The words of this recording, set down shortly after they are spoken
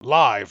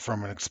Live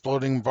from an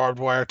exploding barbed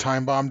wire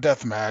time bomb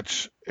death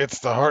match, it's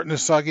the Heart and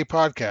Usagi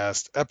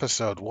podcast,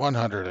 episode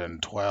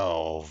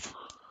 112.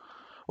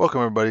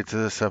 Welcome everybody to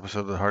this episode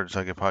of the Heart and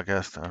Psychic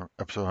Podcast,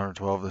 episode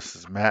 112. This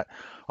is Matt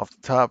off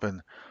the top,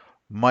 and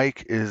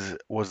Mike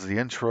was the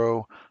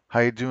intro.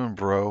 How you doing,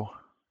 bro?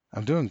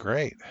 I'm doing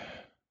great.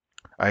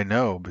 I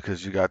know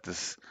because you got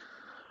this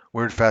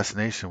weird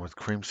fascination with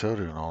cream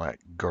soda and all that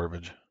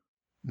garbage.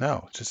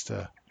 No, just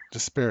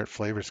spirit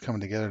flavors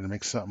coming together to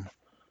make something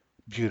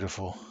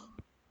beautiful,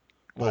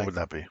 What like would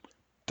that be?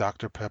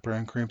 Dr. Pepper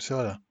and cream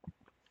soda.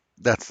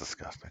 That's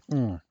disgusting.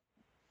 Mm.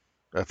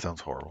 That sounds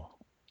horrible.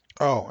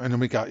 Oh, and then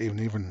we got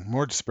even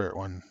more disparate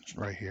ones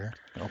right here.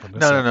 Open No,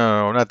 this no, up.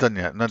 no, no, not done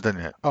yet. Not done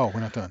yet. Oh,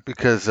 we're not done.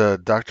 Because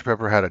Dr.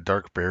 Pepper had a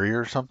dark berry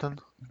or something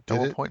at Did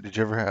one it? point. Did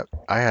you ever have?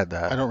 I had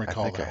I that. don't I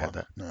recall think I that had one.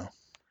 that. No.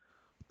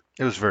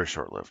 It was very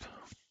short-lived.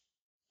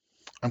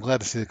 I'm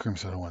glad to see the cream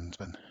soda one's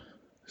been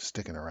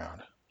sticking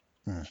around.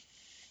 Mm.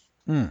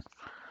 Mm.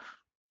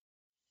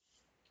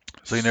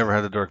 So you never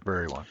had the dark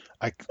berry one?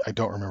 I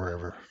don't remember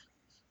ever.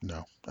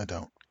 No, I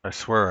don't. I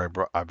swear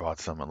I bought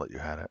some and let you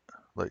had it.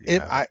 Let you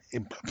It have it. I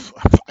it,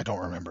 I don't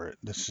remember it.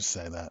 Let's just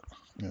say that.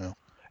 You know.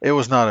 It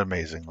was not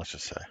amazing, let's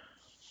just say.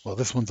 Well,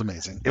 this one's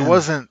amazing. It And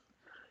wasn't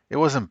it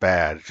wasn't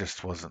bad, it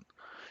just wasn't.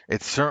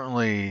 It's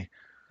certainly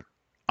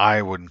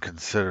I wouldn't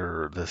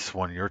consider this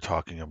one you're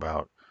talking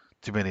about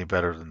to be any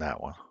better than that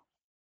one.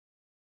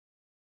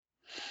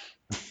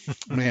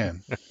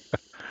 man,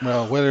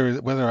 well,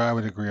 whether I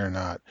would agree or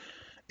not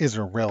is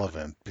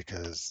irrelevant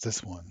because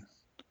this one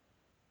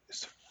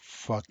is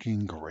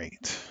fucking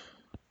great.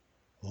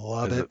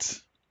 Love Is it?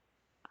 it.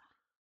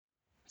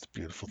 It's a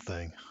beautiful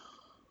thing.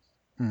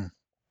 Hmm.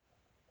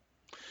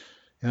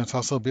 You know, it's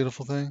also a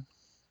beautiful thing.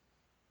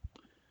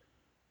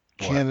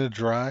 What? Canada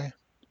Dry, Yeah.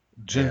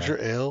 ginger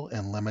ale,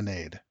 and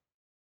lemonade.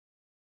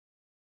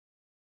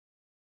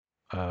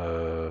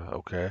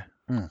 Okay.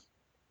 Hmm.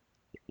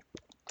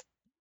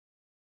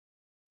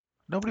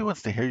 Nobody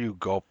wants to hear you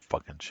gulp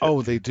fucking shit.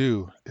 Oh, they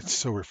do. It's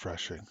so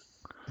refreshing.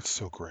 It's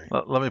so great.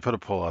 Let me put a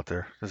poll out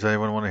there. Does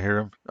anyone want to hear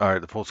him? All right,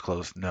 the poll's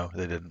closed. No,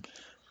 they didn't.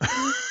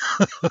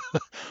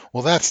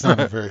 Well, that's not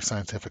a very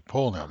scientific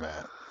poll now,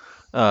 Matt.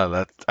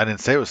 That I didn't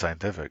say it was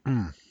scientific.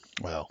 Hmm.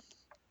 Well,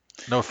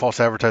 No false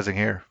advertising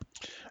here.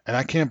 and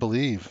I can't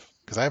believe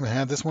because I haven't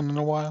had this one in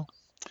a while,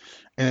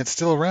 and it's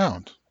still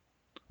around,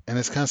 and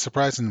it's kind of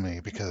surprising to me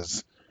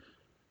because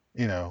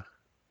you know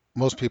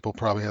most people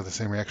probably have the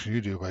same reaction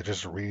you do by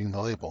just reading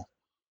the label.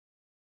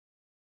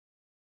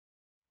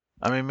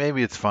 I mean,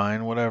 maybe it's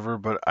fine, whatever,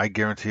 but I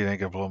guarantee it ain't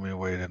gonna blow me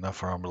away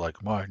enough where I'm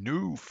like, my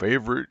new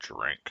favorite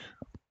drink.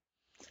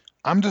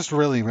 I'm just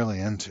really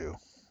into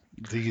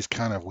these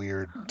kind of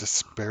weird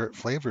disparate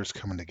flavors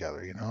coming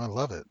together. You know, I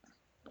love it.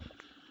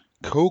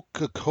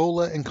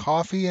 Coca-Cola and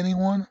coffee,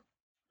 anyone?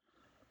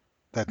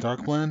 That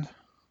dark blend?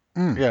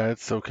 Mm, Yeah,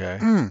 it's okay.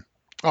 mm.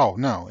 Oh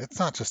no, it's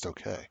not just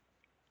okay.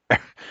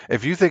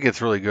 If you think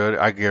it's really good,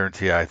 I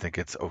guarantee I think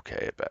it's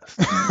okay at best.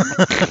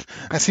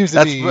 That seems to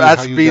That's be how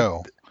that's you be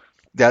go.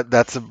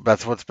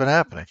 that's what's been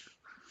happening.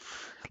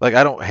 Like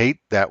I don't hate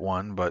that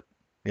one, but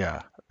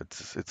yeah,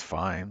 it's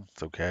fine.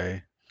 It's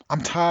okay.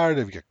 I'm tired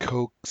of your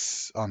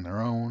Cokes on their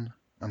own.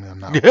 I mean, I'm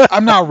not. Yeah,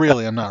 I'm not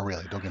really. I'm not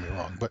really. Don't get me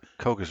wrong. But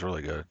Coke is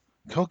really good.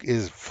 Coke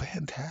is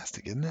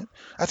fantastic, isn't it?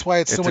 That's why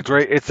it's so It's a much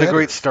great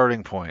better.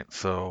 starting point.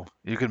 So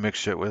you can mix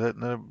shit with it,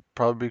 and it'll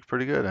probably be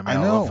pretty good. I mean, I I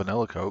love know.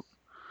 vanilla Coke.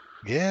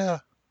 Yeah,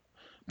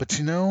 but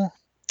you know,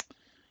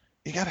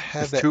 you gotta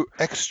have It's that too.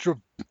 extra.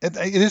 It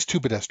is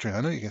too pedestrian.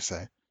 I know you can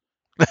say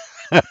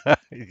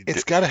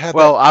it's gotta have that.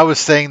 Well, I was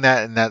saying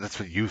that, and that's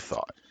what you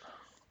thought.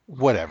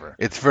 Whatever.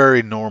 It's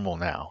very normal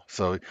now.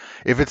 So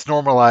if it's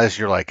normalized,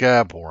 you're like,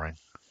 ah, boring.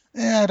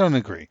 I don't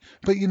agree.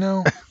 But you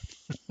know,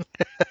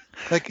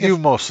 like You if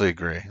mostly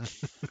agree.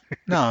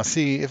 no,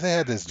 see, if they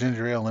had this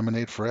ginger ale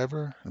lemonade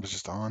forever, it was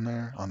just on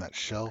there on that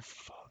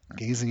shelf,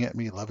 gazing at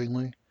me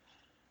lovingly,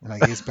 and I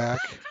gaze back,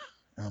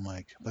 and I'm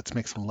like, let's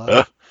make some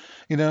love,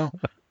 you know.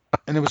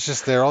 And it was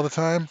just there all the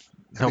time,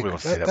 Nobody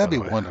wants to see that, that'd by be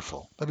the way.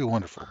 wonderful. That'd be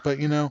wonderful. But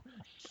you know,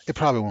 it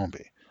probably won't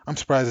be. I'm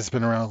surprised it's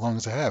been around as long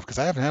as I have because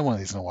I haven't had one of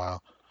these in a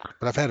while,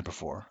 but I've had it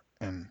before,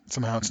 and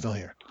somehow it's still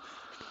here.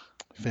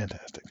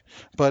 Fantastic.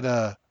 But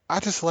I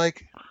just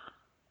like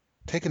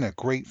taking a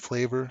great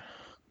flavor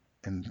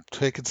and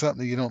taking something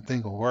that you don't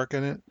think will work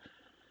in it,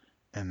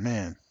 and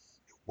man,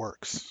 it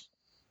works.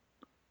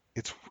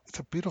 It's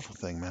a beautiful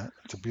thing, Matt.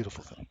 It's a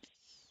beautiful thing.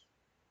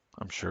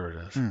 I'm sure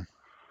it is. Hmm.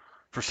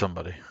 For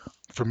somebody.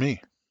 For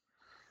me,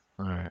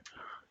 All right.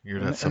 You're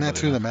and that and that's somebody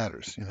who then. that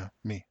matters. You know,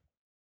 me.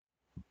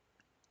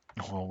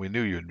 Well, we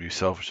knew you'd be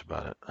selfish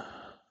about it.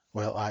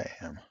 Well, I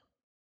am.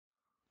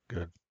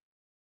 Good.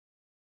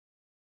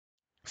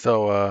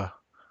 So, I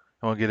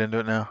want to get into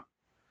it now.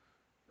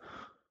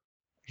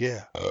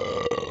 Yeah.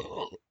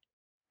 Oh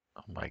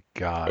my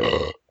God.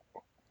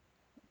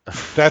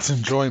 That's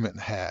enjoyment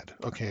had.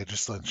 Okay,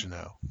 just to let you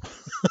know.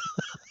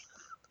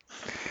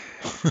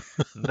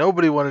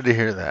 Nobody wanted to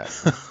hear that.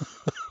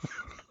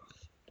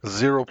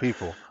 Zero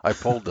people. I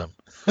polled them.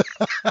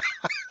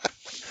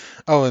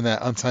 Oh, and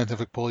that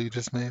unscientific poll you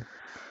just made?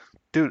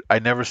 Dude, I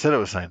never said it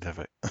was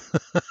scientific.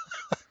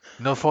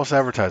 No false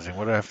advertising.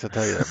 What do I have to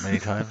tell you that many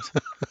times?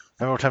 How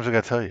many more times I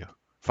got to tell you?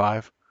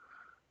 5?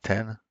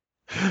 10?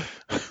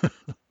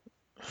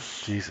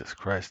 Jesus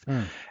Christ.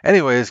 Hmm.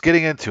 Anyways,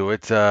 getting into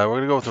it, we're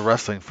going to go with the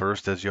wrestling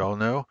first, as you all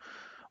know.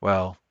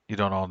 Well, you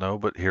don't all know,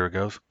 but here it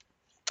goes.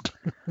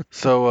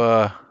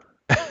 So,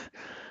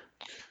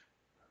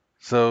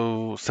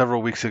 so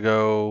several weeks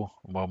ago,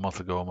 well, a month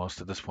ago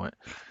almost at this point,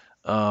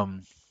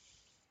 um,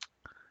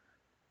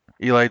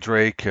 Eli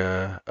Drake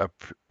started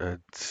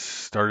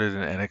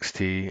in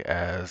NXT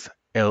as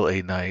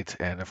LA Knight,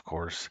 and of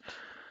course,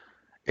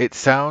 it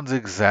sounds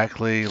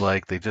exactly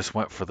like they just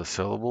went for the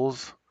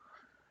syllables,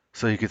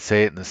 so you could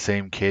say it in the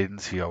same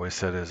cadence he always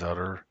said his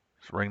other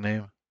ring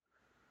name,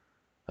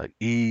 like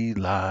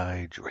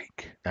Eli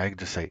Drake. I can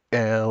just say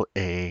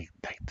LA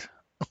Knight.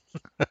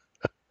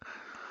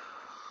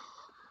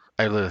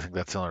 I literally think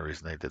that's the only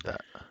reason they did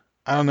that.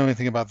 I don't know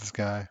anything about this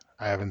guy.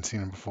 I haven't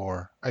seen him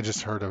before. I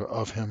just heard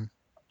of him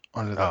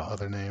under that Oh,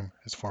 other name,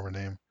 his former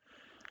name,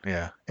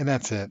 yeah, and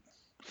that's it.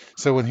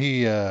 So when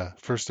he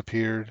first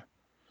appeared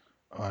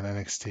on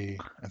NXT,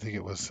 I think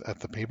it was at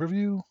the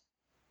pay-per-view,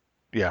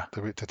 yeah,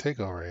 the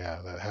takeover,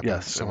 yeah, that happened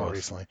yes, it somewhat was.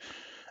 recently.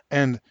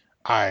 And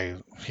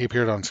he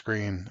appeared on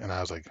screen, and I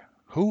was like,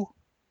 who?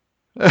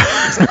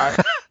 Because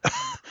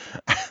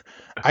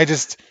I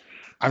just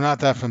I'm not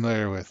that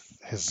familiar with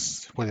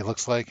his what he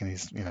looks like, and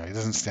he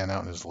doesn't stand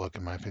out in his look,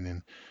 in my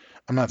opinion.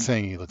 I'm not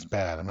saying he looks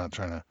bad. I'm not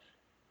trying to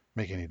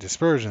make any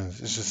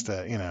dispersions. It's just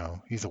that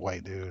he's a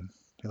white dude.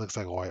 He looks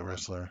like a white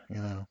wrestler.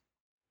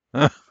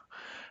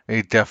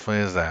 He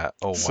definitely is that.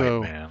 Oh, white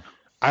So man.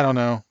 I don't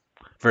know.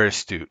 Very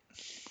astute.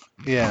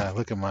 Yeah,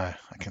 look at I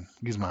can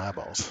use my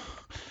eyeballs.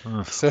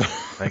 Ugh, So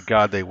thank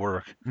God they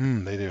work.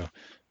 they do.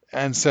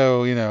 And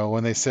so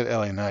when they said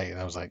LA Knight, and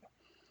I was like,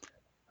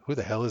 who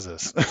the hell is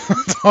this?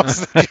 I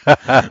was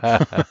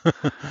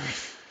like-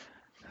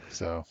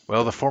 so,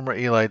 Well, but the former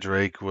Eli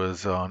Drake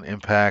was on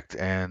Impact,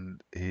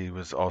 and he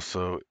was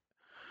also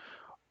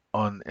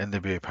on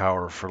NWA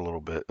Power for a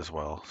little bit as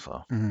well.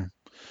 So, mhm.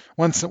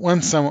 Once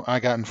I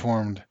got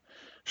informed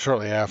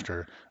shortly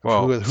after of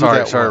well, who sorry,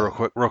 that sorry,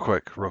 was. real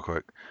quick.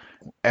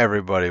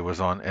 Everybody was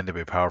on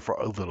NWA Power for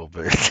a little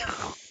bit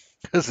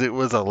because it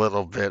was a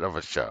little bit of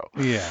a show.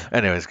 Yeah,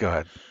 Anyways, go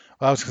ahead.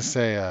 well, I was gonna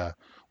say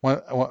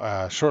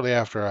shortly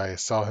after I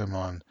saw him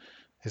on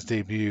his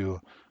debut,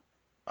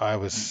 I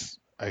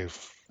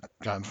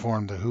got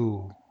informed of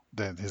who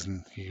that his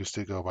he used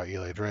to go by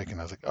Eli Drake, and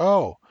I was like,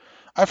 oh,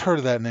 I've heard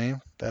of that name.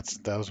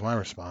 That was my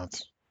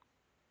response.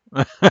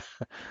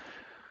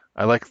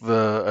 I like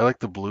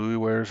the blue he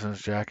wears in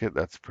his jacket.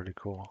 That's pretty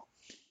cool.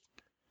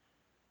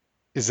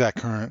 Is that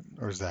current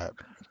or is that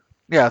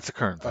Yeah, it's a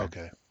current thing.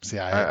 okay? See,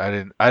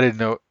 I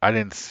I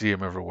didn't see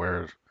him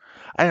everywhere.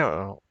 I don't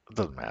know. It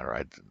doesn't matter. I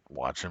didn't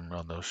watch him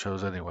on those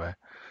shows anyway,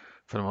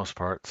 for the most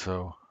part.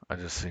 So I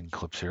just seen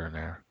clips here and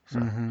there. So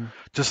mm-hmm.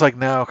 just like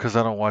now, because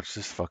I don't watch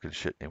this fucking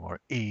shit anymore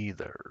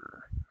either.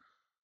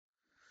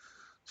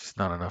 Just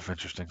not enough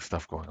interesting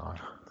stuff going on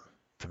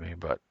to me.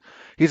 But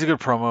he's a good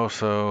promo,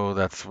 so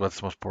that's the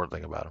most important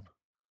thing about him.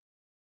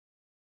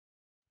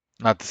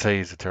 Not to say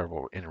he's a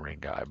terrible in-ring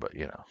guy, but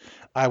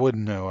I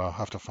wouldn't know. I'll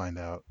have to find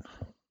out.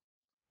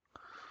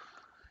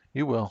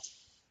 you will.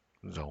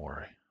 Don't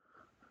worry.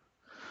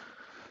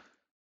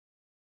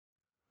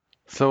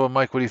 So,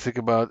 Mike, what do you think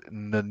about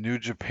the New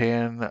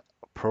Japan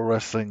Pro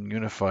Wrestling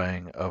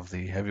unifying of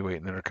the heavyweight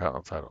and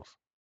intercontinental titles?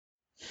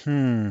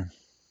 Hmm.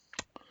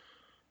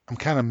 I'm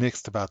kind of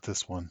mixed about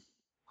this one.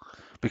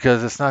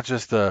 Because it's not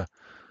just a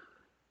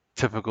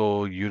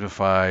typical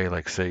unify,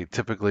 like say,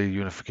 typically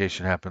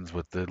unification happens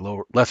with the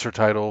lesser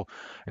title,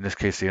 in this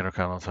case the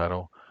intercontinental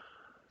title,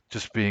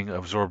 just being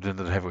absorbed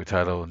into the heavyweight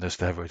title and this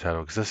the heavyweight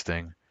title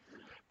existing.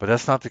 But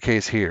that's not the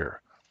case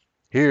here.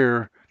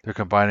 Here, they're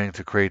combining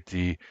to create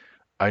the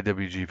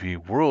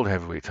IWGP World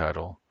Heavyweight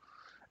title,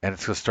 and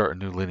it's going to start a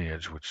new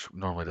lineage, which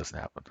normally doesn't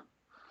happen.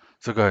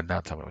 So go ahead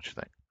now, tell me what you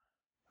think.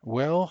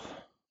 Well,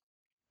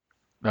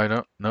 No,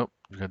 no, nope.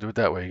 You gotta do it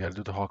that way. You gotta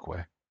do the Hawk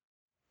way.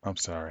 I'm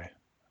sorry.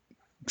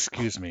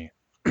 Excuse me.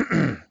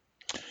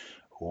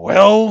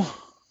 Well,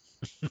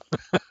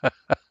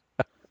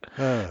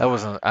 That uh,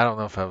 wasn't. I don't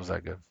know if that was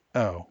that good.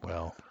 oh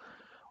well.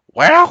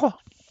 Well,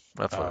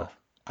 that's what. Oh,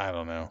 I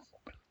don't know.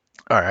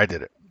 All right, I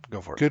did it. Go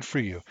for it. Good for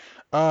you.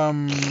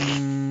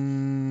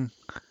 Um,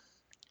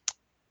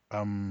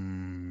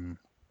 um,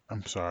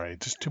 I'm sorry.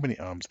 Just too many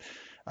ums.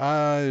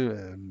 Uh,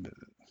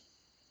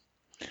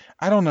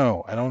 I don't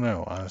know. I don't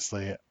know.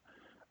 Honestly,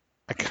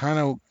 I kind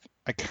of,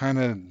 I kind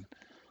of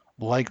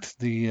liked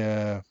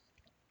the.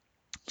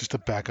 Just to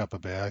back up a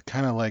bit, I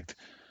kind of liked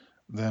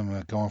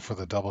them going for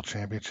the double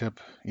championship.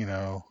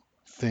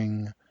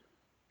 Thing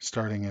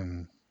starting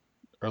in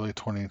early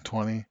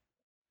 2020.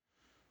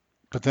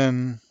 But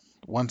then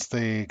once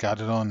they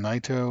got it on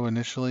Naito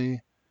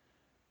initially,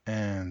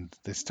 and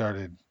they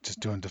started just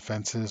doing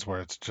defenses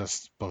where it's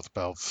just both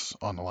belts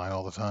on the line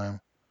all the time.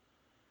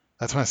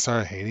 That's when I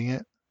started hating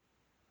it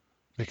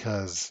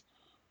because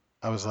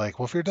I was like,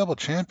 well, if you're a double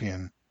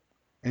champion,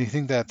 and you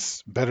think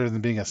that's better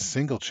than being a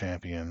single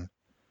champion,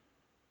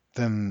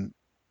 then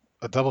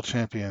a double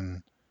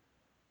champion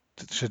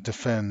should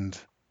defend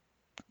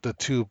the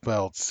two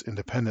belts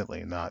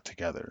independently, not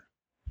together.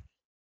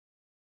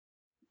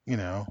 You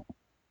know,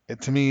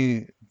 to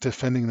me,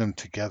 defending them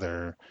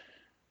together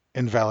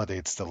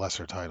invalidates the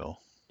lesser title,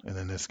 and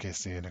in this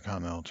case, the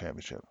Intercontinental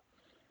Championship,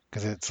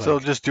 because it's So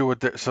like, just do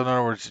what. So in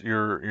other words,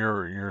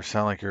 you're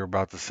sound like you're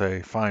about to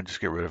say, fine, just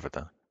get rid of it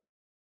then.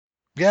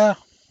 yeah,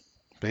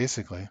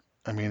 basically.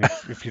 I mean,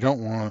 if you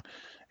don't want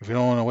if you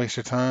don't want to waste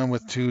your time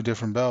with two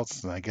different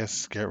belts, then I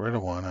guess get rid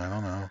of one. I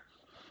don't know.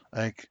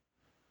 Like,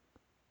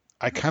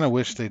 I kind of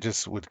wish they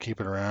just would keep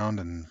it around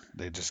and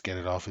they just get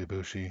it off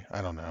Ibushi.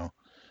 I don't know.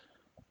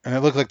 And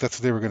it looked like that's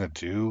what they were gonna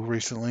do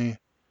recently,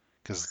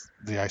 because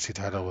the IC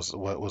title was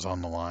what was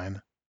on the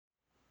line,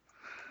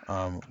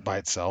 by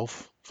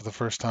itself for the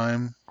first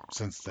time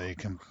since they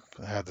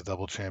had the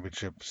double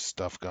championship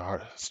stuff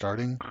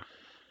starting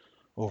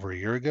over a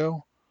year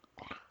ago.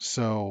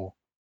 So,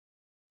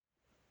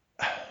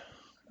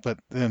 but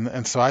then,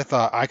 and so I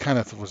kind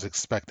of was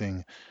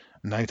expecting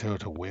Naito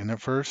to win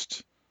at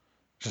first,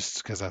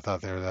 just because I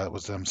thought that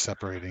was them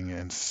separating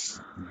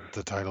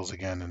the titles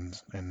again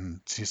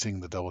and ceasing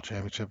the double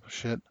championship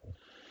shit.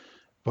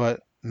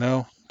 But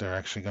no, they're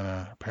actually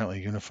gonna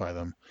apparently unify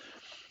them.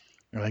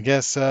 And I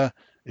guess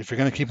if you're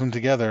gonna keep them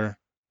together,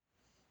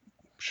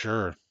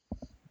 sure,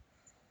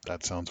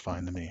 that sounds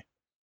fine to me.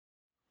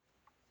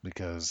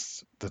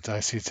 Because the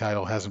IC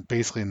title hasn't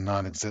basically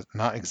not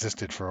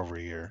existed for over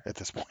a year at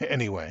this point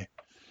anyway.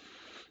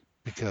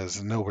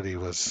 Because nobody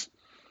was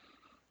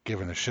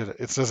given a shit.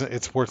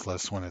 It's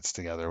worthless when it's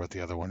together with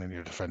the other one and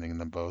you're defending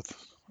them both.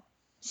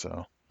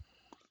 So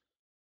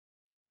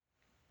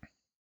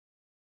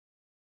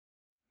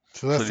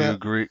so So that's do you that.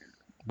 agree?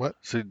 What?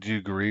 So do you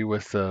agree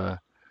with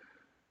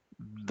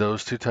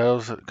those two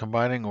titles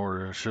combining,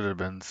 or should it have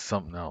been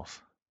something else?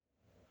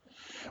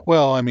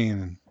 Well, I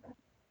mean,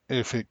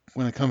 if it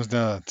when it comes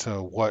down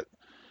to what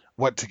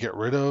to get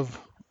rid of,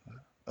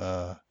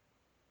 uh,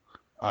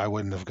 I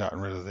wouldn't have gotten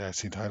rid of the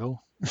IC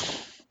title.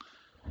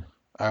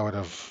 I would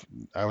have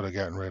I would have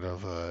gotten rid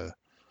of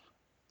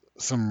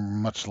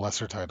some much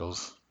lesser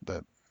titles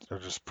that are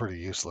just pretty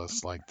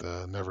useless, like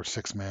the Never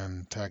Six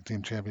Man Tag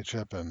Team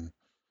Championship and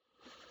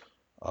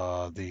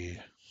the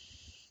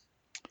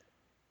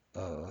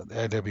the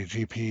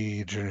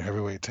IWGP Junior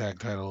Heavyweight Tag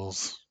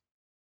Titles,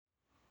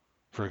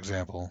 for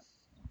example.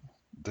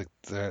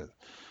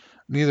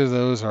 Neither of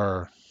those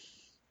are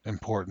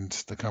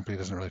important. The company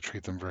doesn't really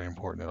treat them very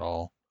important at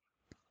all.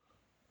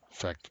 In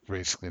fact,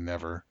 basically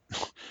never.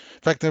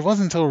 In fact, it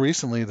wasn't until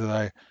recently that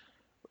I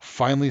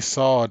finally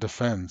saw a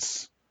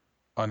defense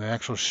on an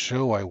actual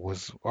show I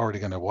was already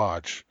going to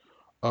watch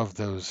of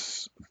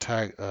those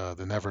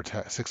the never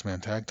six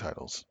man tag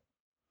titles.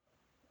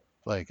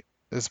 Like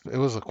it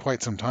was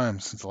quite some time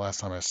since the last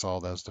time I saw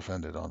those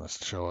defended on a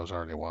show I was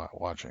already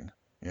watching.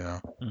 You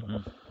know, Hmm.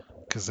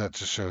 because that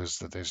just shows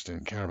that they just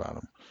didn't care about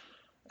them.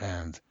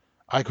 And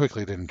I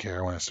quickly didn't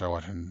care when I started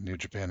watching New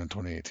Japan in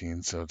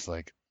 2018. So it's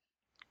like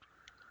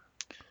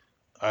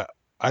I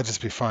I'd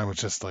just be fine with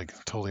just like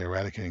totally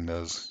eradicating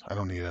those. I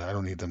don't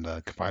need them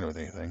to combine with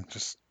anything.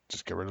 Just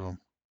get rid of them.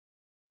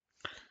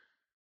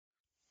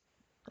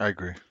 I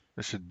agree.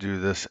 They should do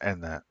this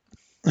and that,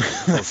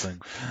 both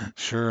things.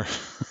 Sure.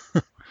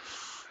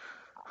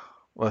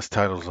 Less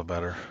titles, the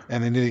better.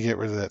 And they need to get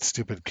rid of that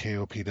stupid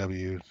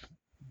KOPW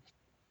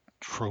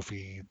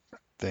trophy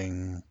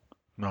thing.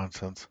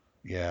 Nonsense.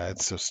 Yeah,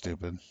 it's so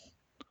stupid.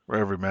 Where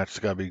every match has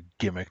got to be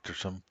gimmicked or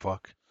some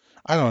fuck.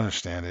 I don't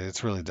understand it.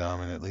 It's really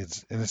dumb, and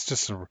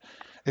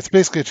it's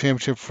basically a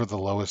championship for the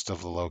lowest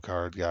of the low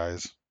card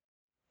guys,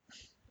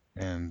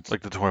 and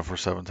Like the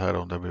 24/7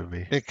 title in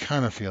WWE. it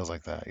kind of feels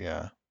like that,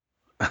 yeah.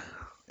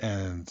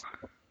 And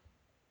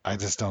I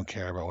just don't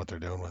care about what they're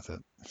doing with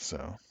it.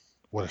 So,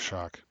 what a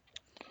shock.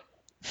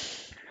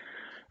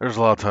 There's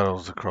a lot of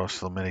titles across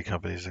the many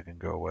companies that can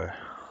go away.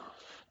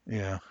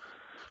 Yeah,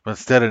 But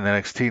instead in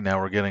NXT now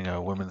we're getting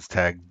a women's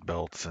tag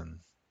belts and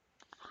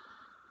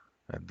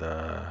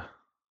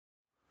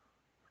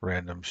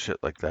random shit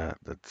like that.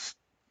 That's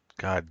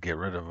God, get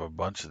rid of a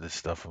bunch of this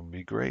stuff and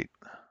be great.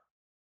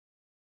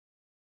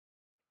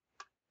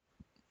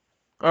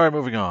 All right,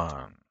 moving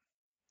on.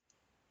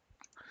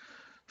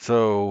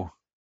 So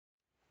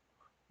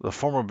the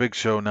former Big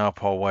Show, now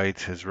Paul White,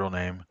 his real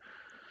name,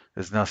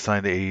 is now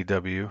signed to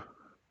AEW,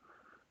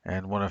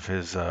 and one of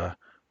his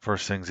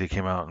first things he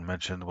came out and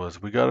mentioned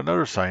was, "We got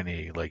another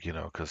signee," like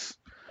because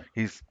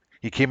he's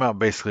he came out and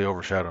basically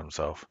overshadowed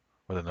himself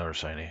with another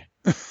signee.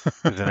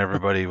 Because then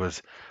everybody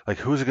was like,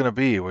 "Who's it gonna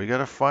be?" Well, you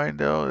gotta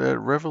find out at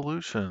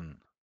Revolution.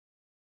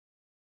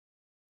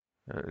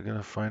 You're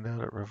gonna find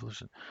out at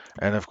Revolution,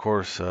 and of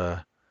course,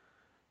 the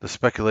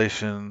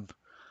speculation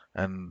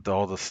and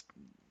all this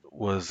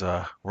was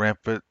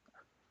rampant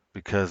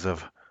because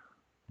of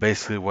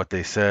basically what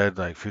they said,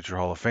 like future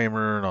Hall of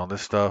Famer and all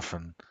this stuff,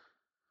 and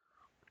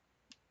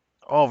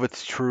all of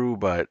it's true,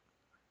 but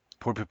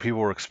people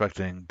were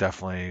expecting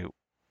definitely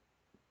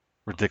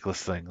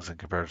ridiculous things in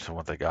comparison to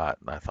what they got,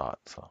 and I thought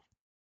so.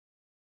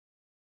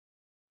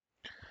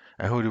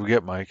 And who do we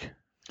get, Mike?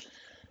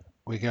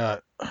 We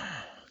got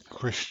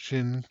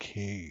Christian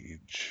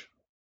Cage.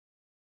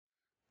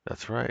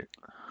 That's right.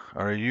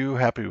 Are you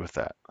happy with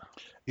that?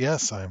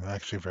 Yes, I'm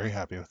actually very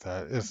happy with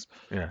that. It's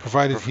Yeah,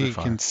 provided perfectly he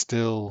fine. can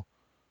still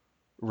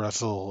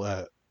wrestle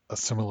at a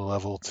similar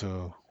level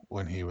to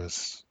when he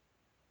was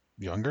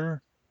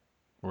younger,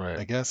 Right.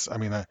 I guess. I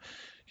mean,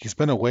 he's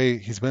been away.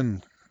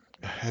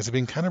 Has he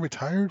been kind of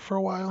retired for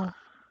a while?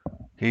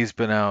 He's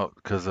been out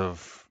because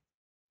of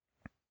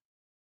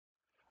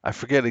I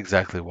forget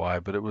exactly why,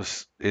 but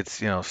it's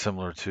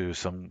similar to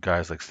some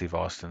guys like Steve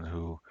Austin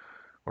who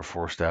were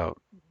forced out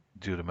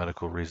due to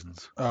medical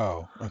reasons.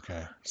 Oh,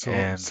 okay. So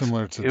And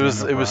similar to it Dan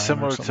was it was O'Brien or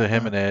similar something to like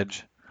him that? and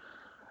Edge.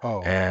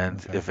 Oh, And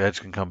okay. if Edge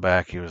can come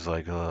back, he was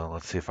like,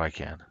 let's see if I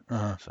can.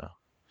 Uh-huh. So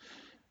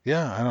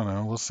Yeah, I don't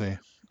know. We'll see.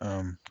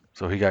 Um,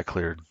 so he got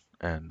cleared,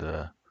 and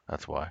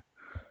that's why.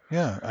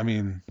 yeah, I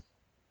mean,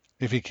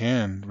 if he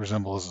can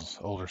resemble his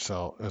older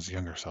self, his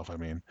younger self, I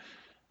mean,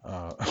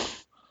 uh,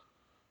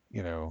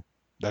 you know,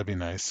 that'd be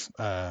nice.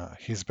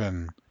 He's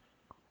been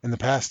in the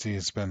past.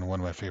 He's been one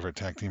of my favorite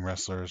tag team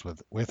wrestlers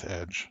with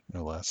Edge,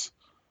 no less.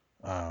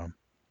 Um,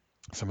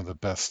 some of the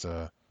best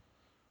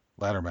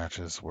ladder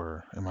matches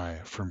were in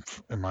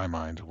my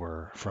mind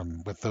were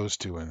from with those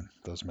two in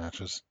those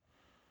matches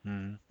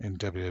Mm. in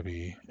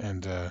WWE,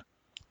 and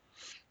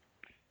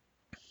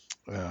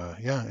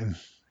yeah, and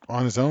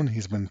on his own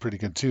he's been pretty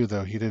good too.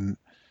 Though he didn't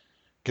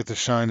get to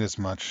shine as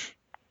much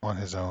on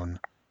his own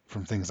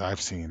from things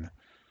I've seen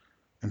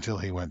until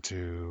he went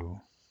to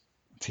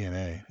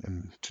TNA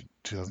in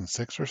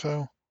 2006 or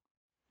so.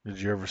 Did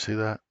you ever see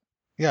that?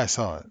 Yeah, I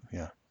saw it.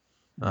 Yeah.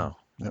 Hmm. Oh,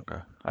 Yep.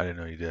 okay. I didn't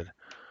know you did.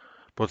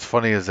 But what's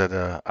funny is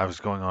that I was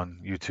going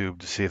on YouTube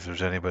to see if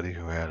there's anybody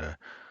who had a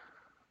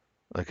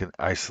like an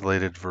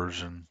isolated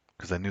version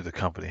because I knew the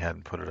company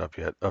hadn't put it up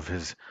yet of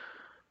his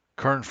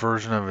current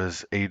version of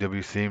his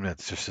AEW theme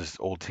that's just his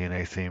old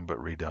TNA theme but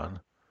redone.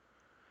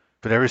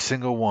 But every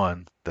single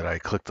one that I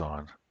clicked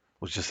on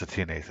was just a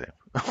TNA theme.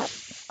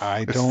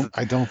 It's the,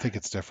 I don't think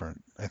it's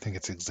different. I think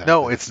it's exactly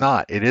no, the it's same.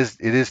 not. It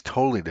is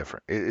totally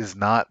different. It is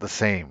not the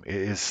same. It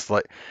is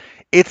like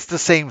it's the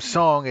same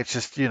song. It's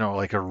just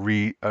like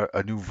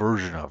a new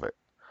version of it.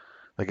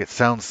 Like it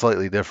sounds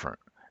slightly different.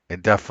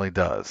 It definitely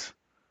does.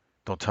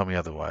 Don't tell me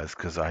otherwise,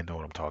 because I know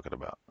what I'm talking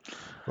about.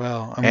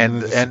 Well, I'm gonna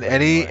And disagree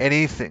anyway.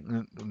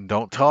 anything,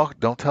 don't talk,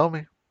 don't tell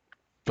me,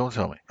 don't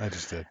tell me. I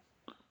just did.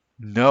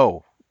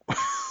 No,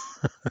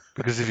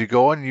 because if you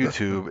go on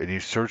YouTube and you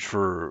search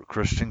for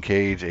Christian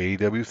Cage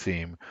AEW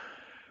theme,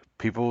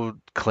 people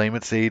claim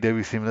it's the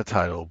AEW theme in the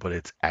title, but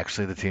it's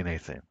actually the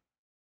TNA theme.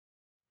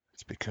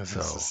 It's because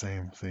it's the So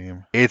same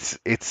theme. it's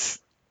it's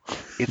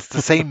it's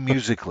the same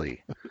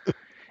musically.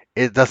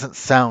 It doesn't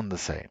sound the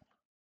same.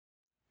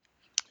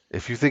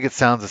 If you think it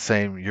sounds the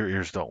same, your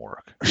ears don't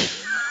work.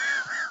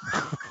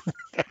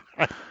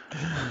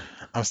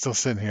 I'm still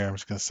sitting here. I'm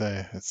just gonna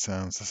say it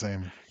sounds the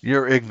same.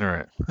 You're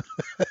ignorant.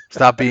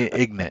 Stop being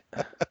ignorant.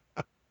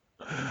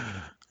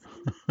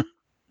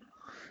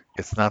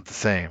 It's not the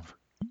same.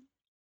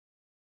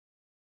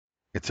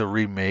 It's a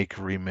remake,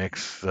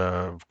 remix,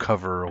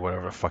 cover, or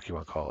whatever the fuck you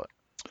want to call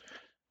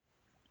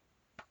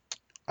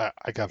it.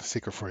 I got a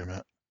secret for you,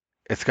 Matt.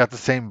 It's got the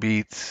same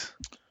beats.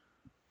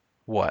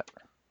 What?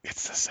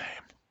 It's the same.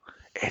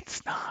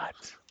 It's not.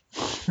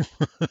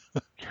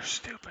 You're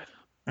stupid.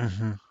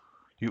 Hmm.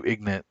 You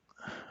ignorant.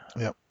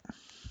 Yep.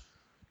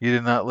 You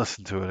did not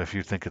listen to it if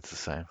you think it's the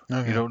same. You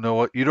Okay. don't know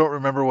what you don't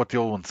remember what the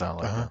old ones sound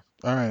like Uh-huh.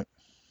 then. All right.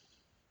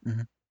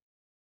 Hmm.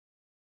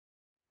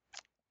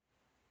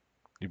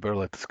 You better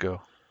let this go. I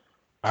 'Cause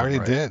I'm already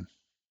right. did.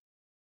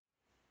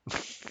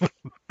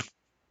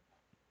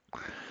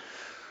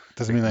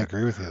 Doesn't mean I Ignorant.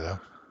 agree with you though.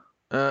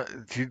 Uh,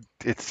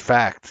 it's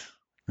fact.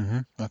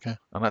 Okay.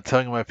 I'm not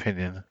telling you my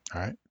opinion.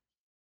 All right.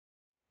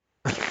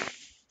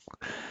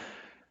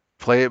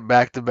 Play it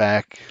back to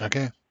back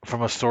Okay.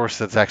 from a source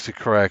that's actually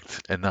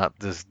correct and not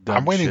this I'm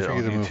dumb waiting shit for you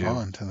on to move YouTube.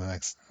 on to the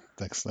next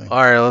thing.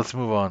 All right, let's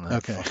move on then.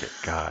 Okay. Fuck it.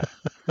 God,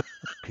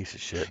 piece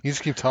of shit. You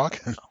just keep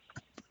talking.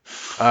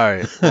 All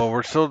right. Well,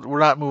 we're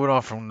not moving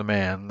on from the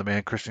man. The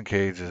man Christian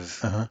Cage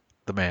is Uh-huh.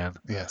 the man.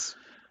 Yes.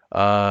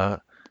 Uh,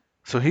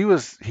 so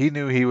he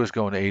knew he was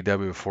going to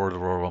AEW before the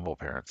Royal Rumble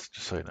appearance.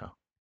 Just so you know.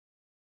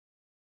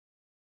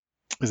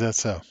 Is that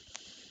so?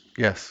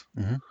 Yes.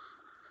 Hmm.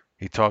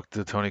 He talked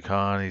to Tony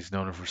Khan. He's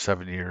known him for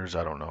 7 years.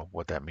 I don't know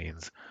what that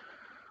means.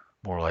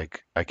 More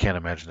like I can't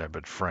imagine they've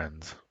been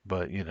friends,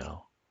 but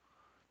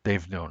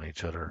they've known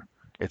each other.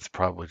 It's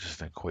probably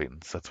just an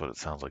acquaintance. That's what it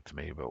sounds like to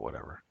me, but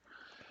whatever.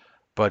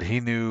 But he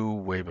knew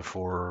way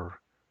before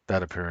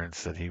that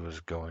appearance that he was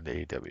going to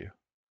AEW.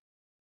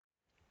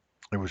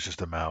 It was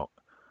just about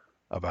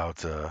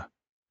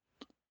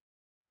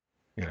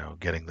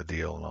getting the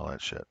deal and all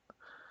that shit.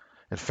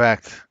 In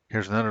fact,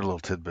 here's another little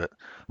tidbit.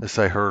 This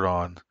I heard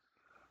on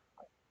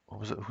what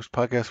was it? Whose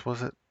podcast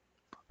was it?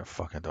 I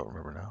fucking don't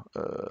remember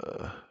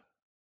now.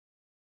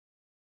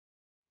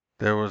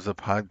 There was a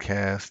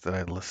podcast that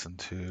I listened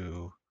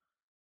to.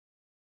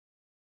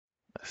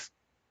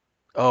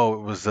 Oh,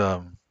 it was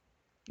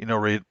you know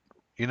Ray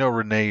you know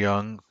Renee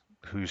Young,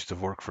 who used to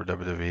work for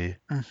WWE.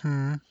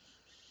 Mm-hmm.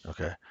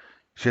 Okay,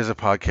 she has a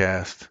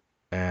podcast,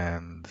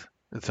 and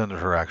it's under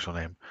her actual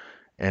name.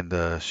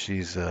 And she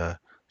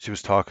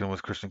was talking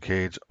with Christian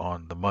Cage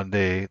on the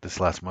Monday, this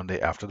last Monday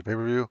after the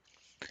pay-per-view,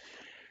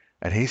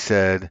 and he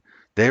said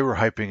they were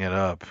hyping it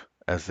up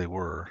as they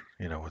were,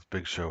 with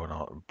Big Show and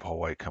all, Paul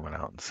White coming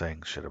out and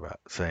saying shit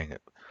about saying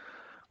it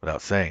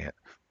without saying it.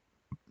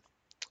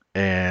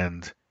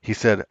 And he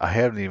said, I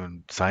haven't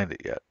even signed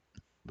it yet,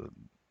 the,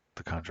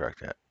 the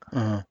contract yet.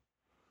 Uh-huh.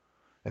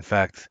 In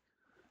fact,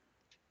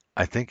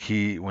 I think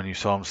when you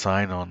saw him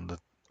sign on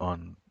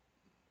on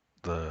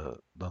the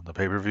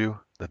pay-per-view,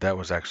 that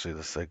was actually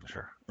the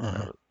signature.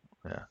 Uh-huh.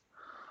 Yeah,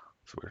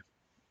 it's weird.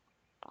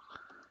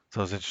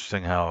 So it's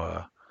interesting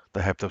how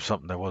they hyped up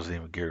something that wasn't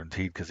even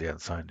guaranteed because he hadn't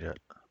signed yet.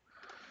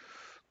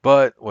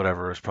 But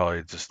whatever, it's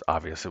probably just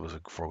obvious it was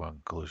a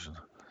foregone conclusion.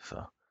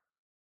 So,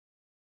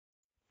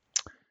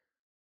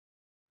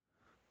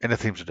 and the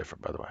themes are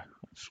different, by the way.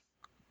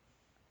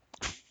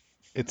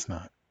 It's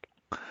not.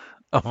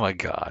 Oh my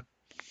God.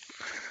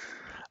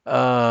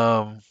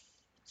 Um,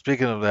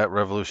 Speaking of that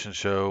Revolution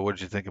show, what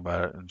did you think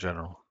about it in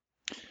general?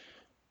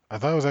 I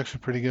thought it was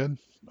actually pretty good.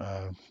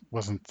 Uh,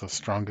 wasn't the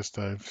strongest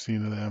I've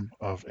seen of them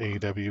of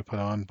AEW put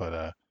on, but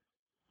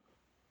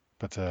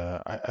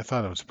I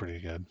thought it was pretty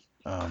good.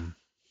 Um,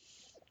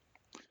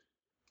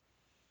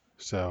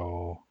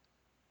 so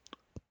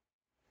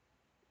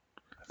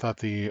I thought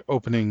the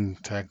opening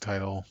tag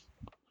title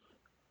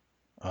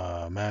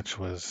match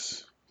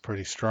was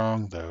pretty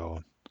strong,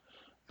 though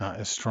not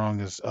as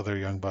strong as other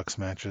Young Bucks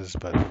matches,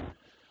 but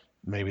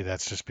maybe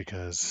that's just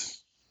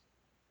because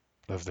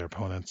of their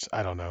opponents.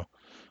 I don't know.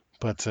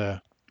 But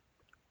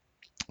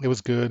it was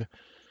good.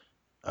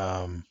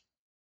 Um,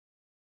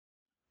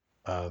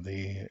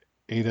 the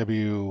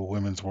AW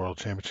Women's World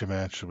Championship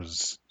match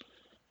was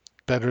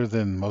better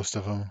than most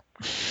of them.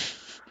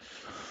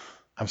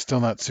 I'm still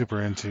not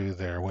super into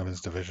their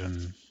women's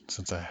division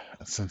since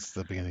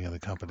the beginning of the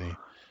company.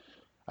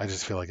 I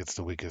just feel like it's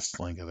the weakest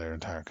link of their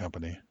entire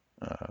company,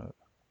 uh,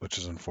 which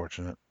is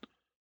unfortunate.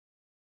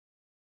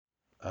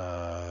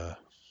 Uh,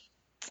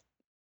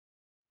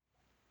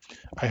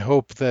 I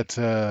hope that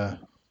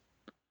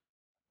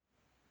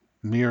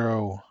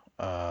Miro,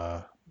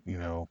 you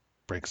know,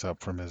 breaks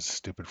up from his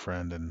stupid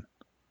friend and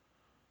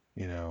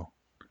you know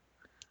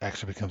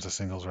actually becomes a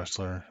singles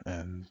wrestler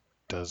and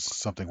does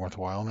something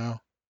worthwhile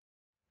now.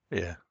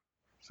 Yeah.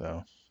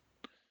 So,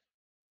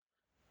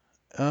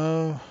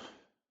 uh,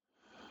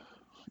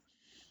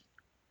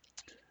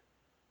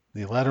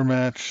 the ladder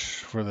match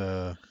for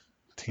the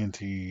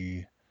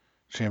TNT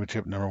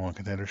Championship number one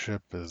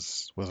contendership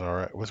was all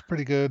right. Was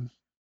pretty good.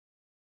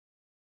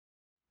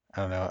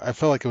 I don't know. I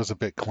felt like it was a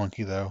bit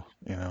clunky though,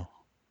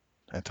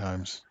 at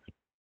times.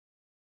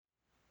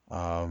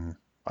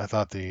 I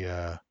thought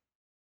the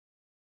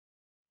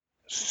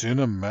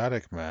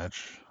cinematic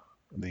match,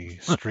 the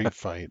street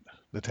fight,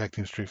 the tag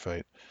team street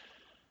fight,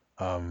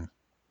 um,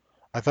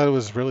 I thought it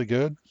was really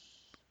good.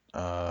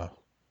 Uh,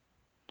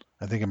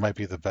 I think it might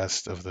be the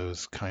best of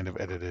those kind of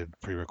edited,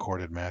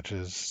 pre-recorded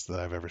matches that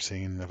I've ever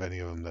seen of any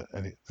of them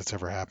that's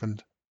ever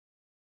happened.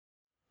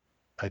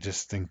 I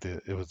just think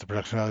that the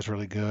production value is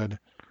really good,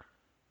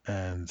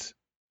 and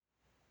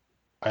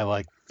I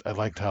liked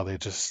how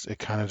it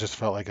kind of just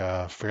felt like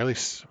a fairly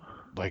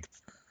like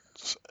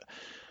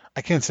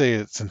I can't say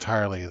it's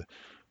entirely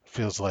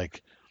feels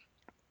like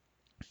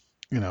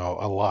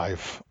a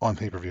live on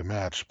pay-per-view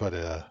match, but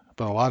a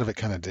lot of it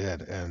kind of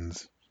did, and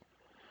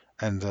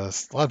a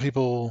lot of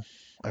people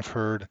I've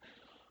heard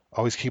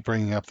always keep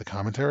bringing up the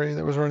commentary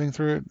that was running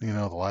through it,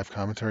 the live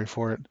commentary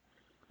for it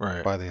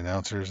Right. by the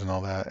announcers and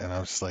all that, and I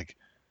was just like,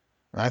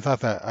 I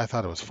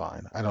thought it was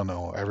fine. I don't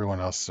know, everyone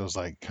else was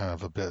like kind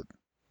of a bit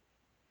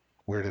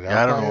weirded Yeah,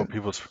 out by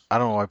it. I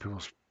don't know why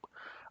people's.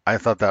 I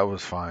thought that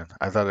was fine.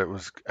 I thought it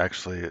was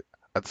actually.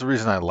 That's the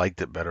reason I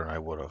liked it better than I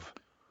would have.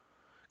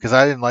 Because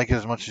I didn't like it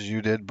as much as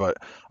you did, but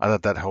I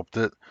thought that helped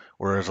it.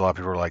 Whereas a lot of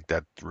people were like,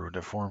 that ruined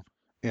it for him.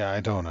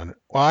 Yeah,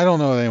 well, I don't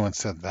know if anyone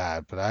said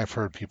that, but I've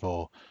heard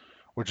people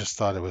or just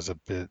thought it was a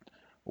bit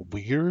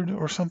weird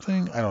or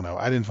something. I don't know.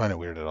 I didn't find it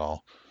weird at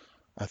all.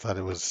 I thought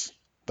it was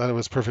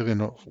perfectly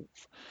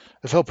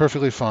it felt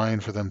perfectly fine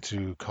for them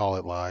to call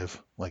it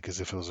live, like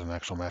as if it was an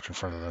actual match in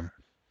front of them.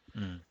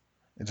 Mm.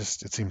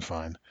 It seemed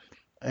fine.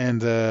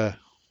 And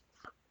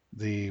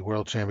the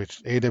World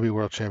Championship, AEW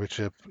World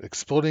Championship,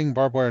 exploding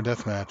barbed wire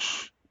death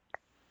match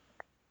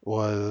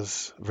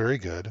was very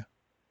good.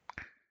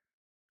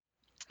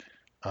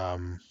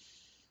 Um,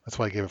 that's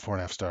why I gave it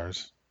 4.5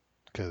 stars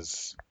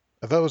because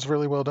I thought it was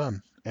really well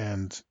done.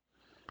 And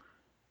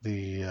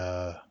the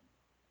uh,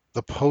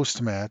 the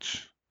post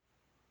match,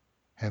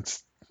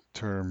 hence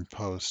term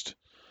post,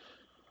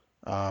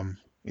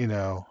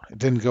 it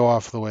didn't go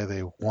off the way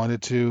they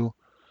wanted to,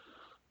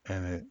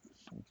 and it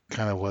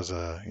kind of was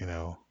a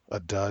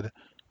dud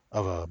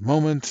of a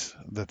moment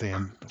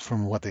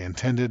from what they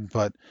intended,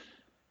 but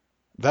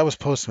that was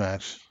post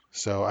match,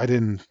 so I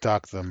didn't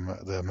dock them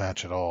the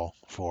match at all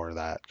for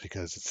that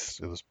because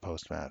it was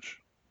post match.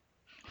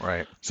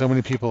 Right. So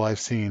many people I've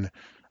seen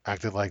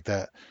acted like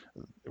that,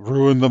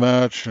 ruined the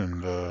match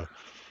The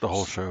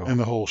whole show. and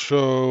the whole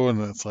show,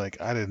 and it's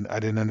like I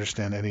didn't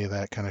understand any of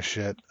that kind of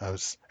shit.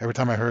 Every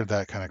time I heard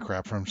that kind of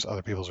crap from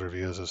other people's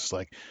reviews, I was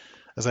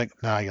like,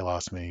 nah, you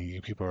lost me.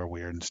 You people are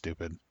weird and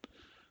stupid.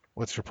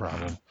 What's your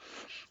problem?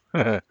 The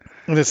And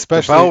bell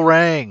especially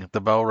rang.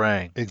 The bell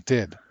rang. it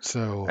did.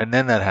 So And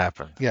then that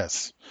happened.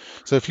 yes.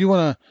 So if you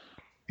wanna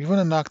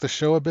knock the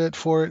show a bit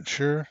for it,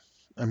 sure.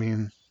 I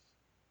mean,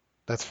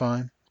 that's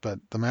fine. But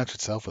the match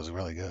itself was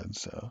really good.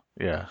 So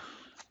Yeah.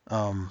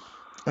 um,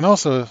 and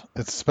also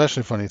it's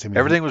especially funny to me.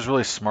 Everything was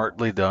really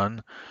smartly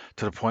done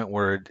to the point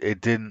where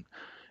it didn't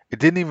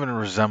even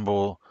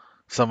resemble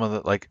some of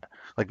the like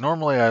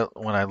normally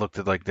when I looked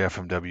at like the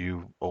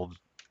FMW old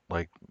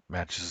like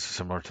matches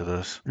similar to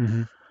this,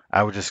 Hmm.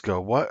 I would just go,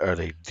 "What are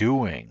they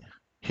doing?"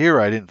 Here,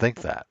 I didn't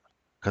think that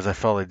because I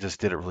felt they just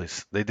did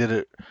it they did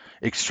it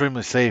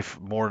extremely safe,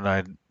 more than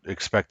I'd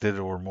expected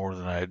or more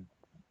than I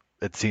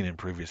had seen in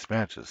previous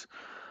matches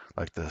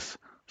like this.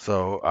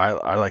 So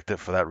I liked it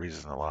for that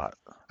reason a lot.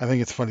 I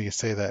think it's funny you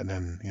say that, and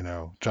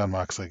then John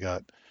Moxley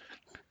got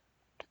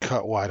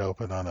cut wide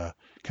open on a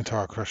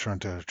Kentaro Crusher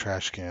into a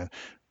trash can,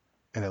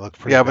 and it looked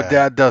pretty Yeah, but bad.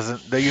 that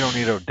doesn't. You don't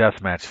need a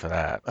death match for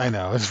that. I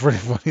know it's pretty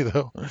funny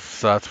though.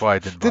 So that's why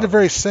it didn't Did it bother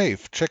very me.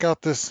 safe. Check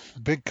out this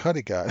big cut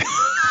he got.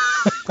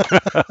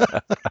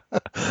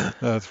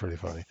 That's pretty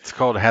funny. It's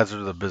called Hazard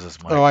of the Business,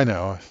 Oh, Mike. I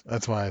know.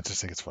 That's why I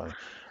just think it's funny.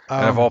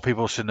 And of all Um,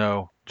 people should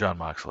know, John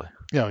Moxley.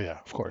 yeah, yeah,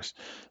 of course.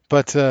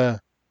 But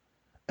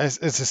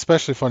it's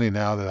especially funny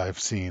now that I've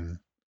seen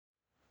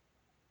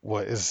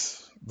what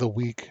is the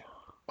week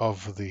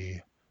of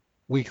the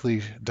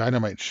weekly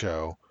Dynamite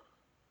show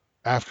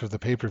after the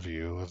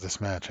pay-per-view of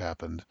this match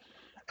happened,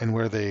 and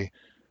where they,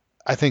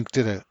 I think,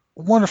 did a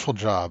wonderful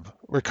job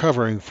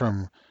recovering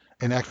from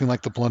and acting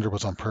like the blunder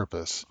was on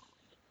purpose.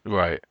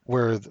 Right.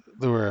 Where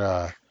there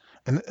were,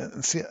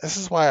 and see, this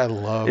is why I It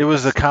love.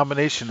 was a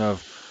combination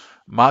of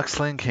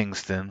Moxley and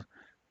Kingston.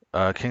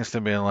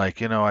 Kingston being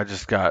like, I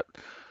just got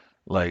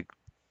like,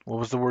 what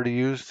was the word he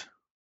used?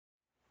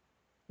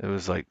 It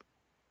was like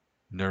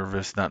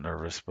nervous, not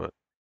nervous, but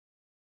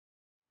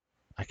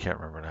I can't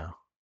remember now.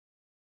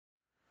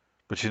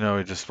 But he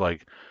just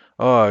like,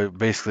 oh,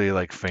 basically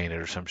like fainted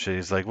or some shit.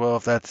 He's like, well,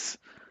 if that's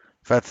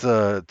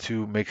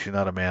too makes you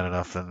not a man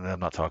enough, then I'm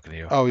not talking to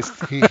you. Oh,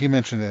 he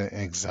mentioned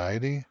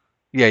anxiety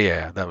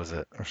Yeah, that was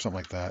it. or something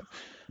like that.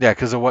 Yeah,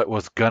 because of what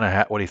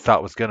he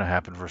thought was gonna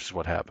happen versus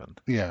what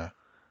happened. Yeah.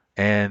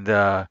 And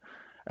on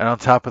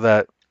top of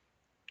that,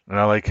 and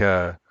I like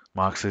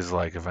Moxley's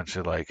like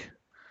eventually like,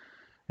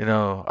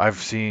 I've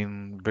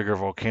seen bigger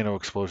volcano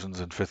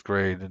explosions in fifth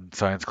grade in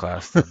science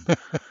class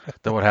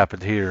than what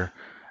happened here,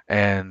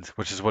 and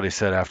which is what he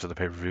said after the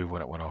pay-per-view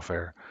when it went off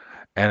air.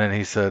 And then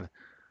he said,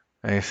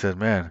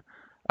 man,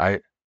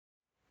 I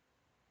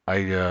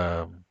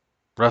I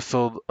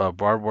wrestled a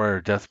barbed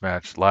wire death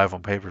match live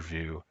on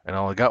pay-per-view, and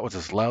all I got was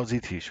this lousy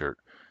T-shirt.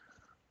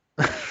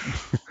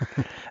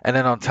 And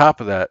then on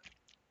top of that,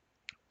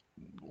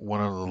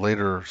 one of the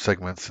later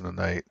segments in the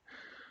night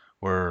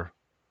where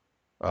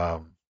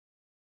um,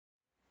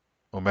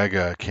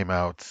 Omega came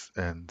out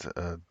and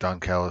Don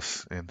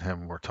Callis and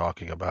him were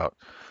talking about,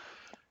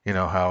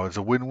 how it's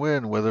a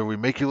win-win whether we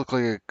make you look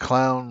like a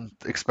clown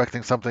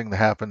expecting something to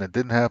happen that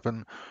didn't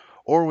happen,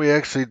 or we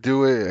actually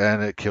do it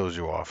and it kills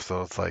you off.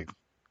 So it's like,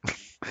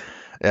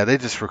 yeah, they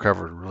just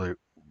recovered really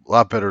a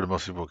lot better than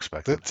most people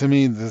expected. To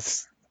me,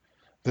 this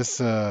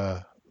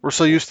We're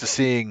so used to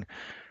seeing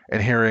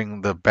and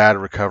hearing the bad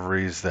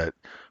recoveries that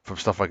from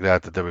stuff like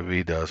that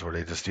WWE does, where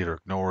they just either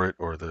ignore it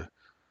or the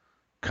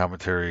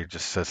commentary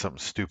just says something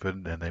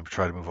stupid and they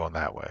try to move on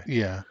that way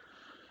yeah,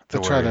 they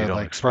to try where you to don't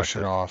like brush expect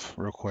it it. off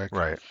real quick.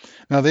 Right.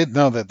 Now they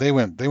know that they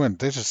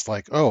just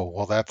like, oh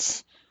well,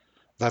 that's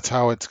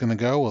how it's gonna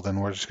go. Well then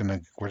we're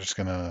gonna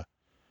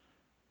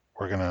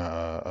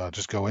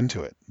just go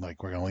into it.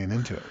 Like we're gonna lean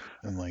into it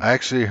and like I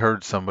actually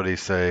heard somebody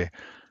say,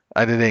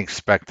 I didn't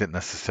expect it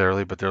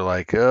necessarily, but they're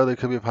like, oh, there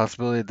could be a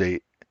possibility they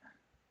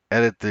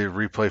edit the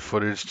replay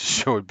footage to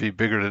show it be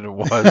bigger than it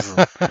was.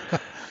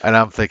 And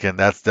I'm thinking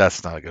that's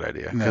not a good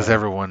idea because no,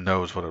 everyone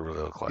knows what it really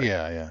looked like.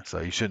 yeah, yeah, So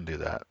you shouldn't do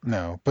that.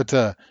 no. But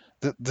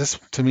this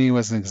to me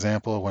was an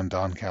example of when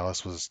Don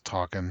Callis was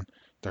talking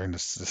during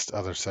this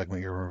other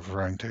segment you're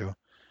referring to.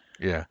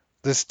 Yeah.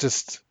 This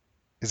just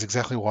is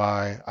exactly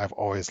why I've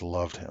always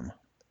loved him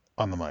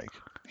on the mic.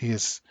 He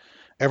is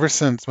ever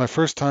since my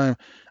first time.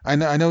 I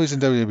know he's in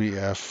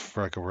WWF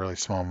for like a really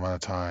small amount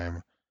of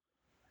time,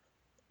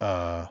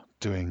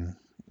 doing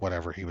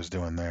whatever he was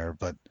doing there.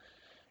 But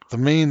the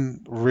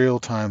main real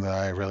time that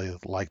I really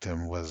liked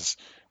him was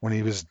when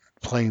he was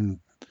playing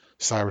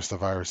Cyrus the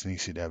Virus in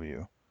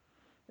ECW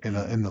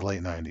Mm. in the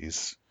late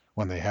 '90s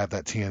when they had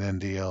that TNN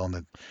deal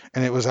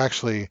and it was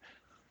actually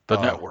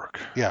The network.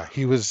 yeah,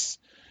 he was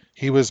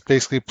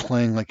basically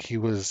playing like he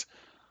was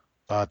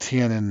a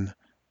TNN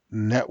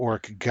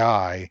network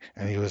guy,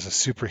 and he was a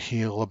super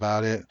heel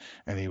about it,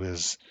 and he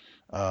was,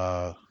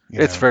 uh,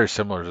 you It's know, very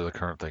similar to the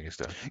current thing he's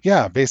doing.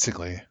 yeah,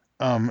 basically.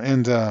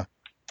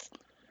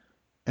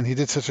 And and he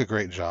did such a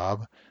great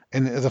job.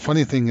 And the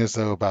funny thing is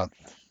though about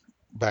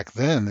back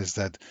then is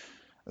that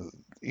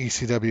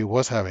ECW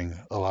was having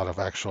a lot of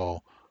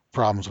actual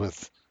problems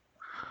with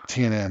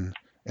TNN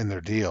and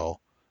their deal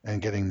and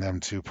getting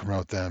them to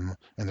promote them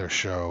and their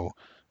show.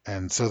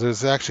 And so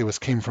there's actually was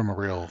came from a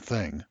real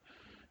thing,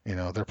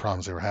 their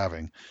problems they were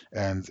having,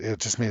 and it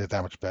just made it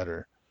that much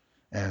better.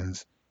 And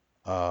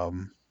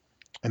um,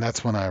 and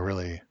that's when I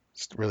really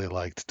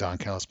liked Don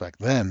Callis back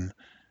then.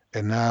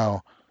 And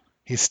now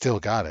he's still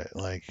got it.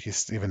 Like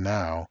he's even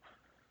now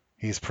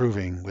he's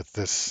proving with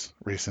this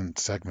recent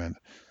segment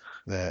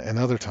that, and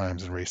other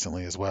times and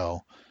recently as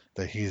well,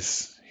 that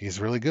he's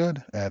really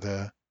good at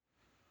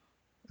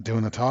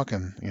doing the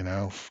talking,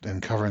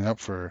 and covering up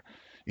for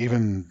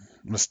even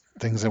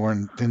things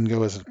that didn't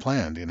go as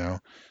planned, And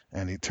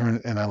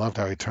and I loved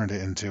how he turned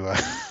it into a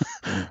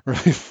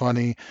really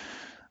funny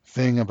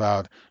thing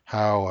about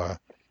how,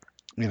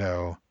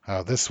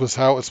 how this was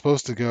how it was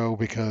supposed to go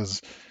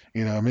because,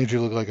 it made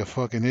you look like a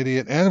fucking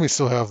idiot, and we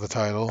still have the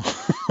title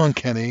on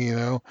Kenny.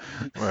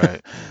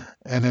 Right.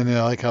 And then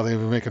I like how they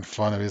were making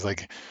fun of. He's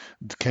like,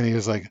 Kenny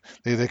was like,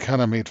 they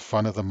kind of made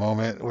fun of the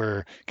moment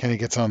where Kenny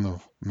gets on the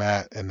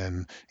mat and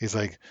then he's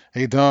like,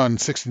 "Hey Don,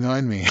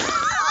 69 me."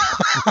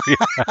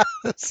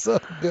 That's so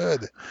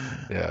good.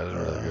 Yeah, it was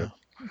really Uh, good.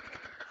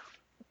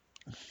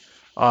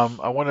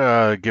 I want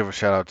to give a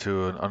shout out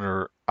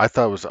to I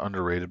thought it was an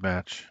underrated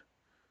match,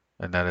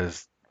 and that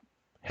is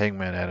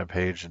Hangman Adam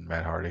Page and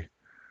Matt Hardy.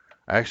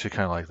 I actually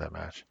kind of like that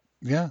match.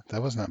 yeah,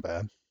 that was not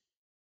bad.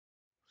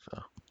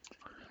 So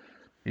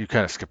you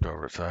kind of skipped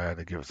over it, so I had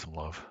to give it some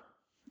love.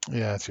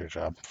 Yeah, it's your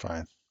job.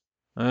 Fine.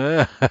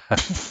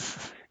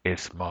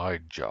 It's my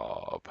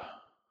job.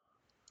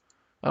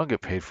 I don't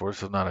get paid for it,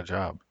 so it's not a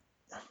job.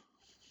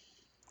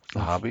 It's a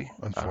hobby.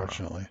 I don't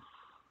Unfortunately.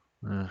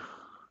 know.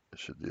 I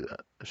should do that.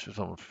 I should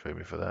someone pay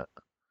me for that.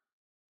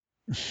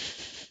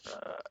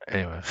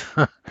 Anyways,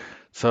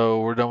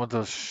 so we're done with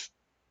the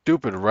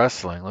stupid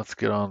wrestling. Let's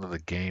get on to the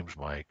games,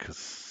 Mike,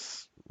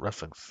 because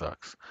wrestling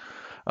sucks.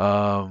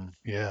 Um,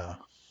 Yeah.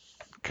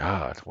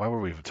 God, why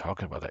were we even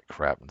talking about that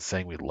crap and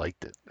saying we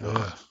liked it?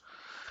 Ugh.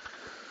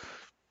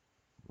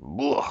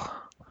 Ugh. Ugh.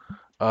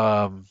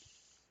 Um,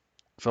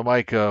 so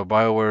Mike,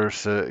 BioWare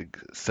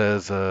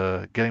says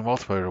getting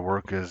multiplayer to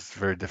work is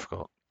very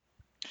difficult.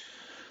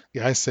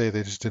 Yeah, I say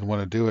they just didn't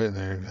want to do it and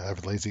they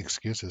have lazy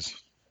excuses.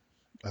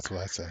 That's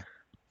what I say.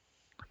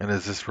 And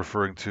is this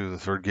referring to the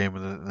third game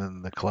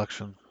in the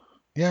collection?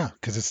 Yeah,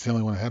 because it's the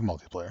only one that had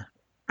multiplayer.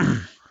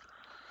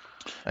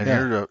 And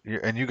Yeah,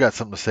 and you got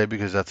something to say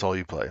because that's all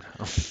you played.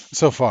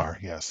 so far,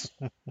 yes.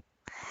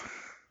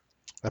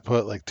 I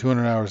put like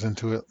 200 hours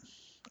into it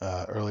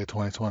early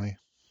 2020.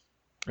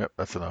 Yep,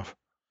 that's enough.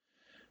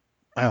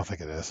 I don't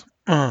think it is.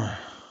 Though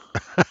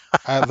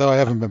I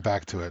haven't been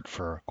back to it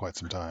for quite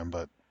some time,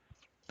 but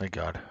Thank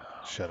God.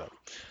 shut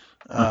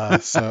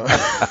up. So,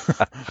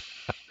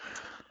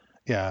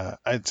 yeah,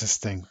 I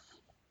just think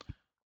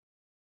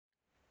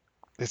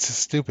it's just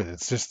stupid.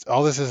 It's just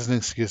all this is an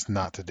excuse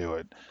not to do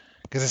it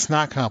because it's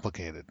not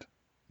complicated.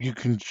 You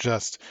can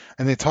just,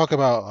 and they talk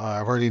about, I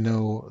already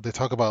know, they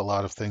talk about a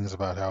lot of things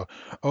about how,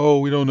 oh,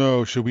 we don't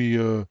know, should we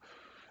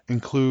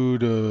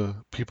include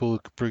people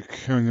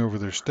carrying over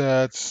their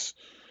stats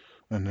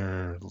and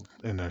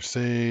their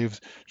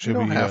saves? You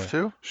don't have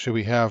to. Should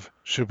we No,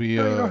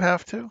 you don't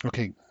have to.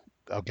 okay,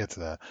 I'll get to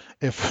that.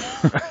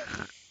 If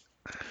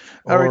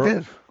I already or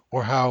did.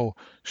 or how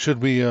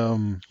should we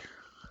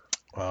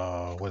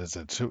what is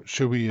it?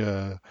 Should we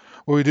what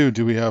do we do?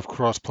 Do we have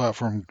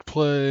cross-platform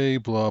play?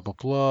 Blah blah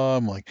blah.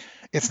 I'm like,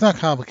 it's not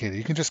complicated.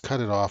 You can just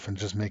cut it off and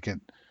just make it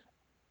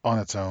on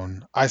its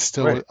own.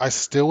 Right, I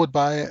still would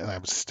buy it and I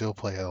would still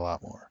play it a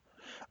lot more.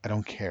 I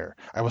don't care.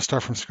 I would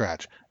start from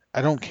scratch.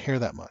 I don't care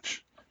that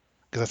much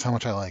because that's how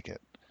much I like it.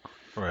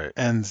 right.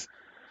 And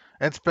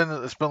And it's been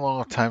a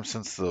long time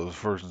since those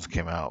versions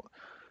came out.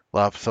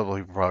 Several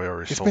people probably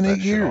already it's sold been that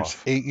eight shit years.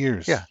 off. 8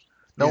 years. Yeah, Yeah.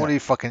 nobody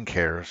fucking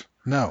cares.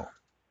 No.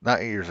 Not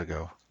 8 years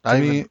ago. To Not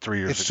even me, 3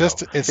 years it's ago.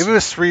 just If it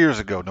was 3 years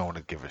ago, no one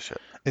would give a shit.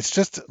 it's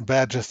just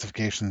bad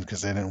justification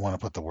because they didn't want to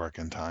put the work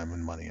and time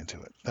and money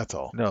into it. That's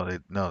all. No,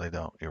 they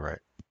don't. You're right.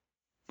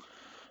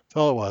 That's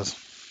all it was.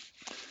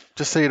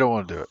 Just say you don't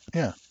want to do it.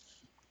 Yeah.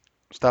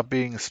 Stop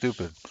being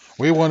stupid.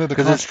 We wanted to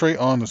Because it's concentrate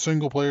on the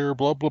single player,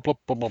 blah, blah, blah,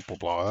 blah, blah, blah,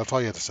 blah. That's all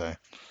you have to say.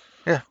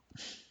 yeah,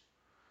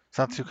 it's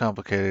not too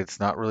complicated. It's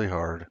not really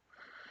hard.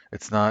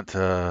 It's not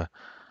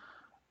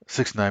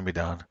 6 9 me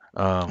down.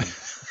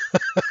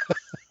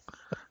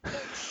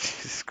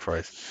 Jesus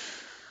Christ,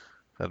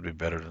 that'd be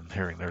better than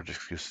hearing their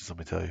excuses. Let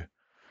me tell you.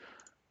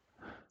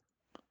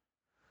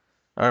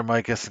 All right,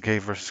 Mike. SNK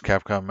versus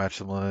Capcom match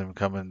of the Millennium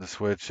coming to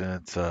Switch,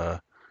 and it's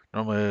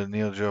normally a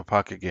Neo Geo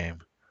Pocket game.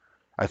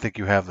 I think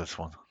you have this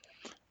one.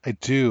 I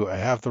do. I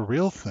have the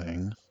real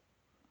thing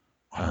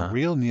on a Uh-huh.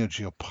 real Neo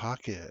Geo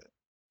Pocket.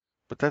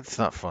 But that's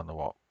not fun to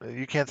walk.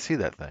 You can't see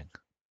that thing.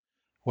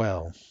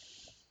 Well,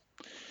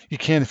 you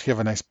can if you have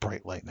a nice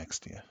bright light next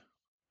to you.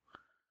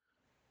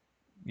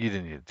 You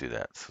didn't need to do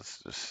that. So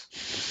just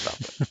stop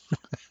it.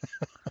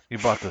 You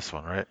bought this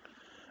one, right?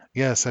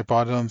 Yes, I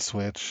bought it on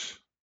Switch.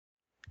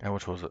 How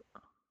much was it?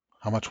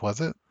 How much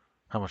was it?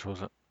 How much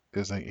was it? It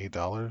was like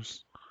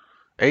 $8,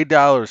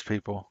 $8,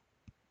 people.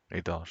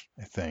 $8.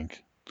 I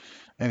think. Eight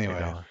Anyway,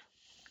 dollars.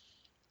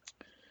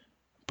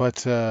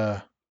 but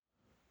I've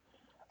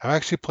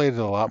actually played it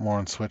a lot more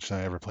on Switch than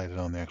I ever played it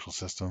on the actual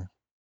system.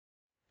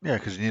 Yeah,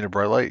 because you need a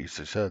bright light. You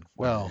said,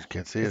 and you Well, just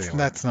can't see it it's anywhere.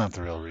 that's not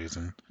the real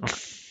reason.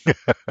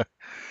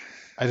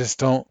 I just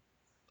don't.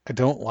 I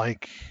don't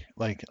like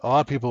a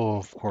lot of people,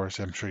 of course,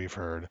 I'm sure you've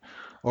heard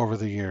over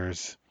the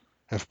years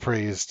have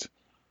praised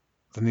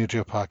the Neo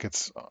Geo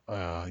Pocket's,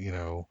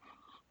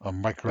 a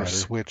micro Battery.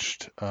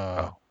 switched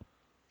Oh,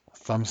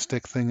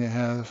 thumbstick thing it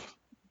has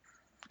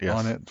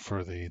on yes, it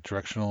for the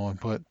directional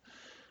input.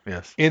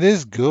 yes. It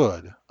is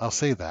good, I'll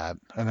say that,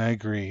 and I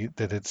agree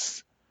that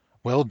it's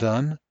well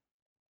done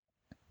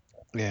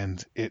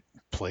and it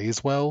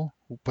plays well,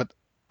 but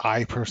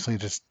I personally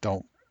just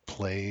don't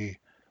play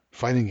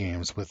fighting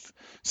games with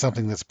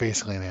something that's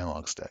basically an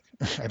analog stick.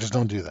 I just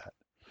don't do that.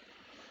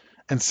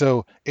 And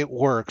so it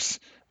works,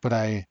 but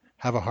I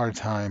have a hard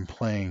time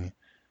playing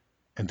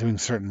and doing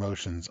certain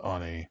motions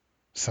on a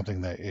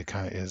something that it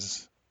kind of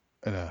is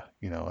a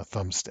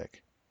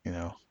thumbstick, you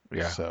know.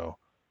 Yeah. So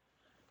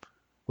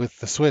with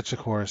the Switch, of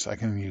course, I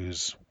can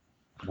use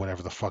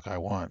whatever the fuck I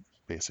want,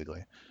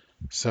 basically.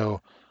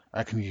 So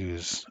I can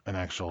use an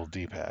actual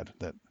D-pad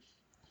that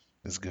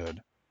is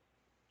good.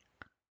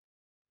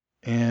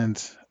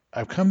 And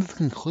I've come to the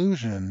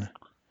conclusion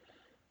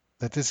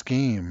that this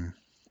game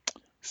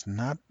is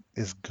not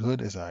as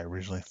good as I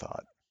originally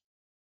thought.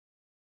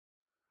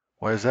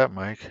 Why is that,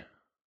 Mike?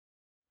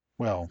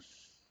 Well,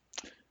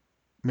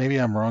 maybe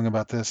I'm wrong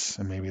about this,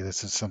 and maybe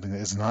this is something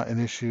that is not an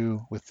issue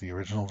with the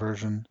original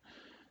version,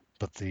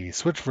 but the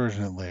Switch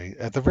version,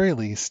 at the very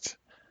least,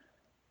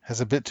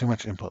 has a bit too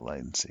much input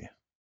latency.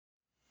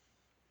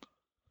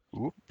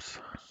 Oops.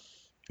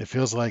 It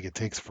feels like it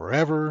takes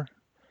forever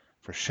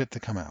for shit to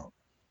come out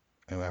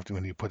after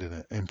when you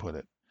input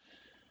it.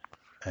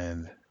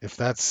 And if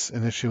that's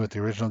an issue with the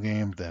original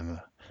game, then,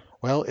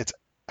 well, it's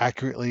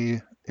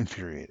accurately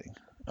infuriating.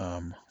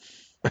 Um,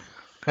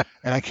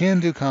 and I can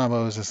do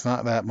combos. It's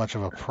not that much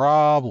of a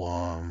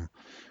problem,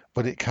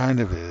 but it kind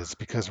of is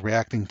because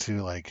reacting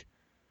to like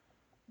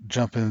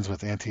jump-ins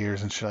with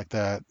anti-airs and shit like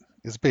that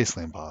is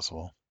basically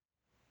impossible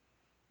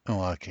in a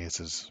lot of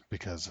cases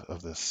because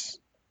of this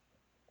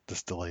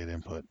delayed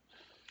input.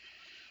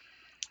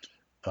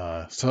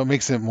 So it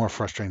makes it more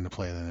frustrating to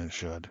play than it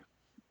should.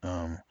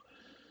 Um,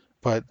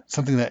 but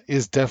something that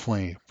is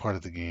definitely part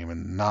of the game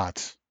and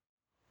not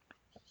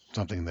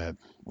something that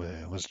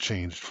was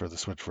changed for the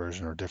Switch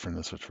version or different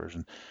in the Switch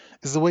version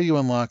is the way you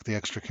unlock the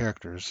extra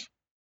characters.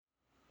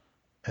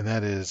 And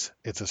that is,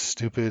 it's a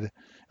stupid.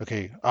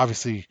 Okay,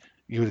 obviously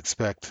you would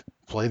expect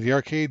play the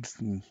arcade,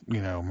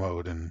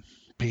 mode and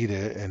beat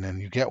it, and then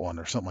you get one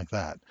or something like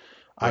that.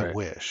 I Right.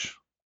 wish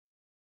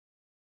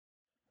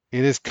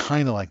it is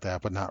kind of like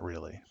that, but not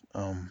really.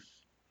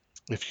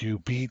 If you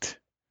beat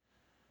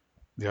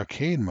the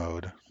arcade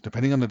mode,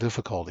 depending on the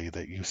difficulty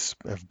that you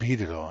have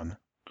beat it on,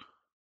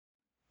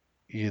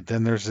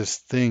 then there's this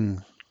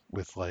thing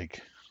with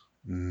like,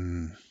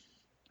 mm,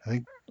 I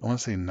think I want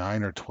to say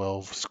 9 or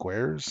 12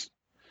 squares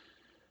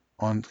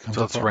on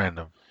So it's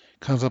random.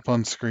 comes up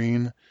on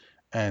screen,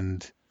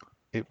 and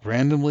it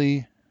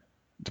randomly,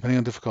 depending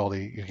on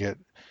difficulty,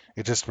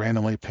 it just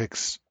randomly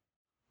picks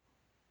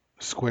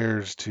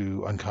squares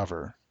to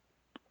uncover.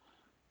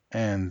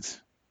 And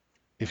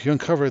if you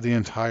uncover the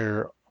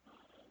entire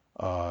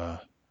uh,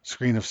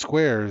 screen of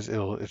squares,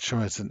 it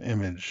shows an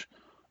image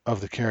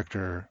of the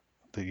character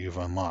that you've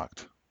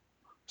unlocked.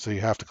 So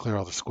you have to clear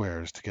all the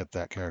squares to get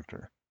that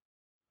character.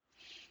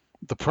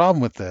 The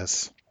problem with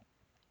this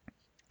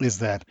is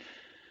that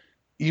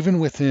even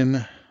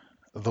within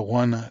the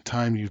one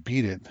time you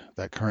beat it,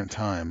 that current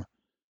time,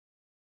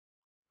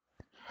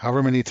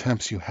 however many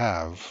attempts you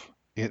have,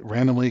 it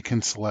randomly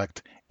can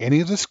select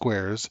any of the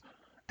squares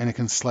and it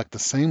can select the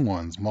same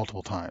ones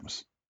multiple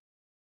times.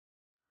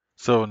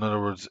 So in other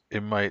words,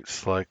 it might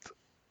select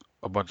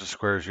a bunch of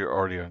squares you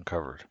already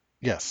uncovered.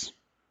 Yes.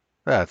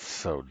 That's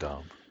so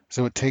dumb.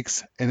 So it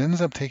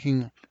ends up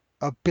taking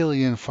a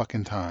billion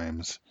fucking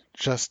times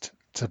just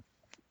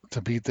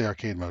to beat the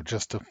arcade mode,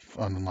 just to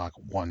unlock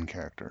one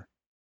character.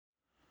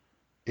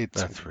 It's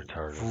That's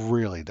retarded.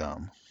 really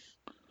dumb.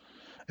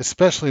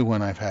 Especially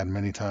when I've had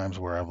many times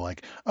where I'm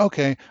like,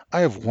 okay,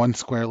 I have one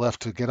square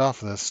left to get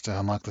off of this to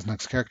unlock this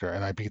next character,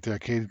 and I beat the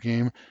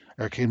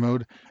arcade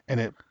mode, and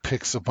it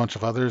picks a bunch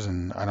of others,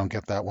 and I don't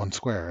get that one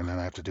square, and then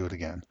I have to do it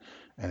again,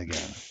 and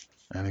again,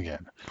 and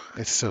again.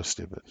 It's so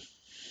stupid.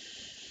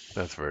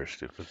 That's very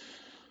stupid.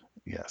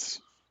 Yes.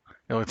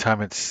 The only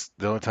time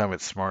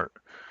it's smart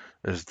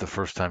is the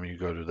first time you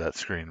go to that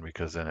screen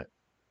because then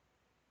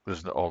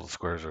all the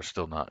squares are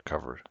still not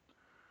covered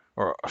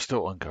or are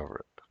still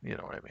uncovered. You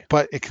know what I mean?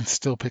 But it can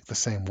still pick the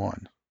same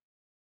one.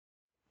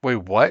 Wait,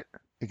 what?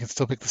 It can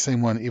still pick the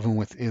same one even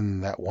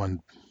within that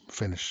one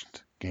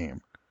finished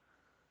game.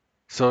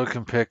 So it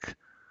can pick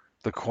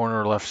the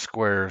corner left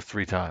square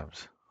 3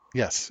 times.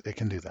 Yes, it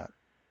can do that.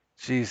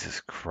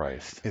 Jesus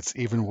Christ. It's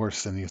even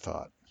worse than you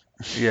thought.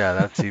 Yeah,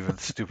 that's even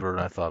stupider than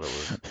I thought it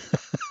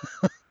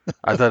was.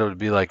 I thought it would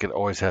be like it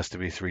always has to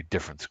be three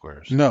different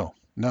squares. No,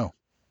 no,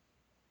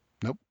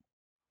 nope.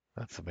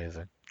 That's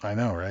amazing. I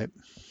know, right?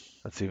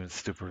 That's even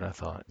stupider than I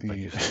thought, like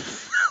you You-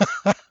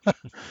 said.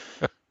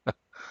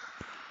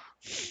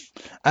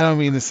 I don't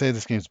mean to say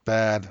this game's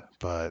bad,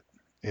 but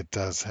it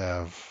does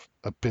have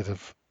a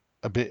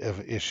bit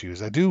of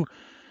issues.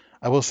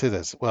 I will say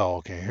this. Well,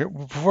 okay, here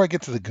before I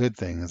get to the good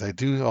things, I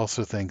do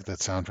also think that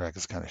soundtrack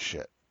is kind of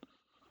shit.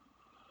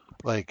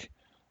 Like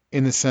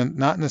in the sense,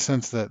 not in the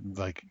sense that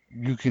like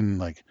you can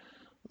like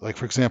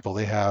for example,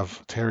 they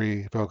have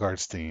Terry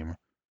Bogart's theme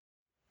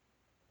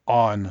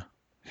on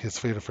his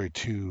Fatal Fury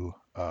 2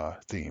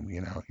 theme.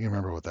 You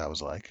remember what that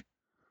was like,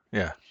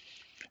 Yeah.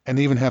 and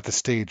they even have the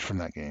stage from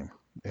that game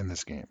in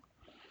this game,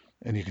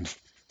 and you can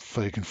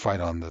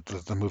fight on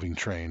the moving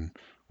train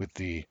with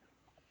the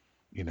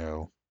you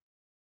know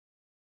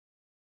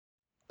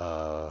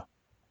uh,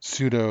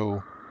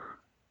 pseudo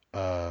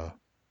uh,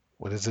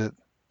 what is it,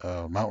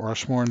 Mount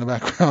Rushmore in the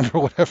background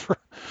or whatever.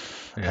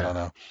 I Yeah. don't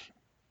know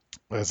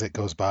as it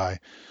goes by.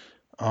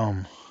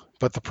 Um,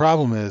 but the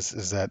problem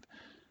is that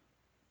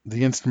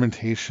the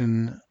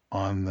instrumentation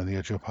on the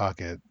Neo Geo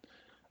Pocket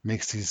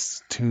makes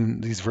these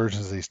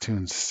versions of these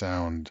tunes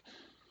sound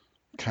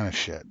kind of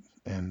shit,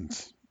 and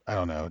I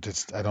don't know,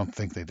 just I don't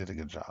think they did a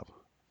good job.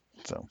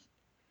 So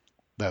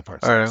that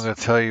part All right, I'm sucks. going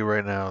to tell you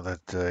right now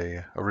that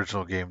the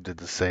original game did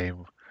the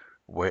same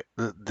way.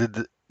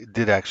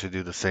 Did actually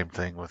do the same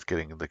thing with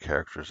getting the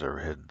characters that were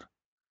hidden.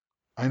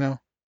 I know.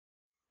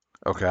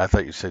 Okay, I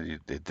thought you said you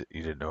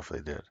didn't know if they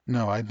did.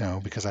 No, I know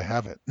because I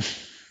have it.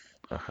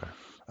 Okay.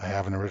 I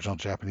have an original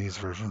Japanese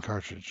version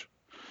cartridge.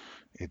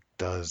 It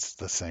does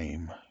the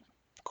same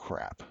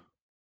crap.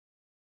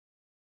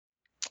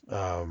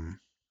 Um,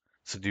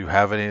 So do you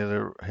have any of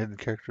the hidden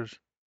characters?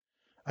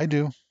 I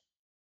do.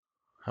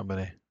 How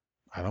many?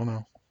 I don't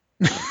know.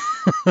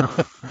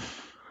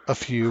 A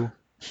few.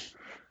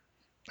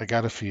 I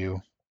got a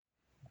few.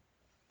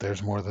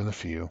 There's more than a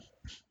few.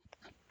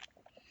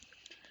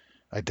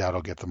 I doubt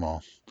I'll get them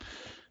all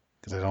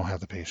because I don't have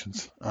the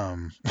patience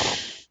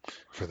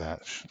for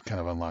that kind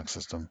of unlock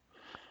system.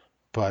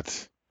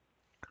 But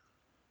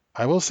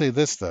I will say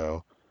this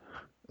though,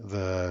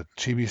 the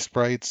chibi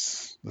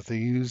sprites that they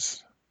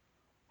use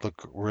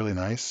look really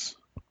nice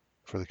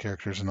for the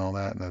characters and all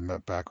that, and the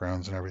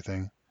backgrounds and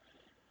everything.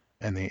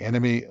 And the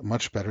enemy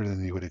much better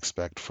than you would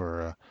expect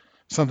for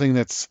something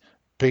that's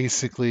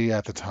basically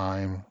at the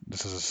time.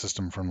 This is a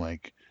system from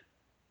like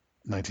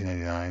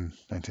 1999,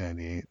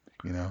 1998.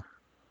 You know,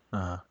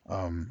 Uh,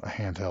 a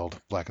handheld,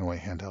 black and white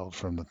handheld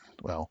from the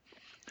well,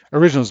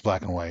 original was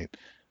black and white.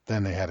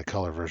 Then they had a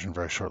color version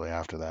very shortly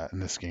after that,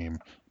 and this game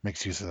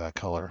makes use of that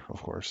color,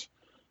 of course.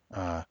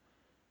 Uh,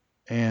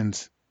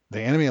 and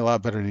they animate a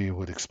lot better than you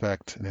would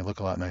expect, and they look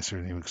a lot nicer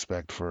than you would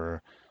expect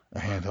for a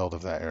handheld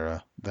of that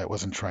era that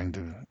wasn't trying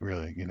to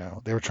really,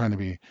 they were trying to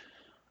be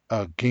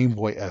a Game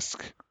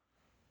Boy-esque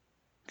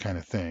kind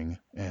of thing,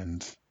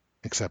 and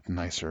except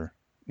nicer,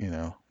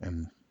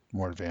 and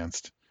more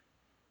advanced.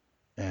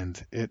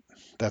 And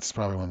that's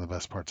probably one of the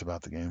best parts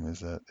about the game is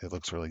that it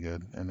looks really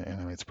good and it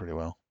animates pretty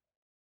well.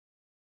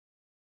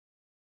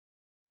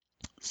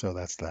 So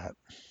that's that.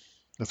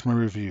 That's my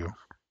review.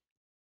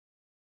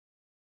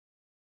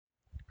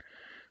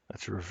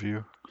 that's a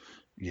review.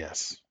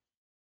 Yes.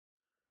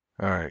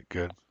 All right,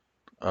 good.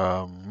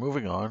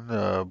 Moving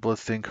on.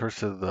 Bloodstained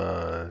Curse of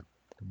the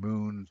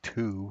Moon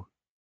 2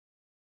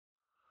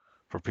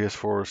 for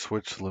PS4,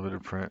 Switch,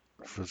 limited print,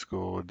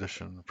 physical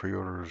edition,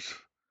 pre-orders,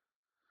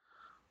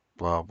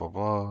 blah blah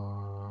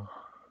blah.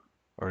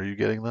 Are you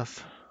getting this?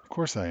 Of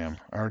course I am.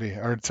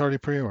 It's already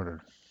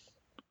pre-ordered.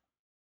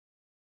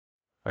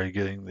 Are you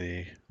getting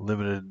the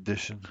limited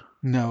edition?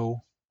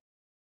 No.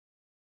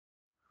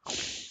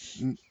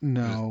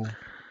 No.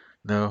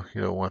 No,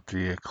 you don't want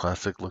the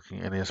classic looking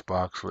NES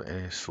box with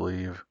a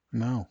sleeve.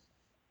 No.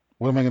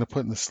 What am I going to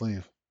put in the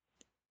sleeve?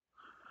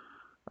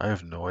 I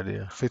have no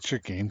idea. Fits your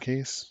game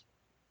case?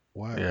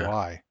 What? Yeah,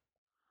 Why?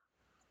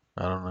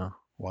 I don't know.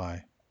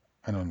 Why?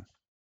 I don't.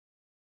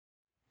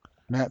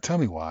 Matt, tell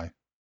me why.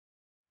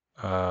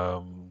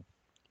 Um,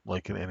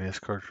 like an NES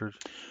cartridge?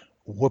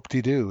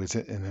 Whoop-de-doo. Is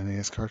it an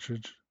NES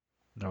cartridge?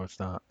 No, it's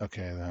not.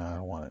 Okay, then I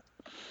don't want it.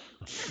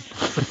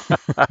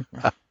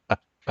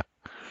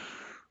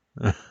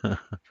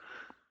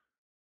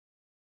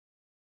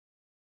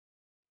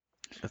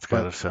 It's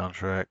got But a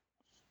soundtrack,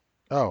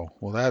 oh,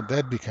 well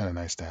that'd be kind of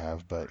nice to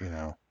have, but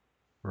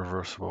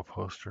reversible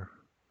poster.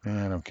 I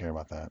don't care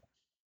about that.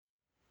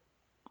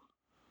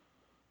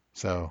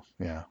 So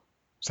yeah,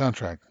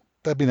 soundtrack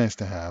that'd be nice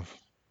to have.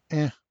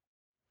 Eh,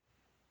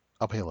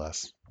 I'll pay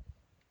less,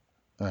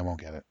 and I won't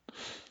get it.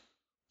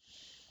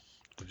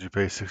 Did you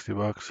pay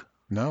 $60?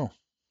 No,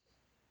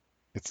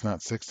 it's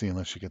not 60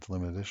 unless you get the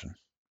limited edition.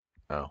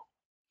 No.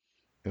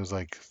 It was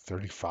like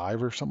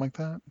 35 or something like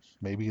that,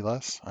 maybe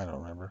less. I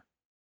don't remember.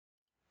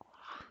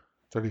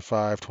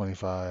 35,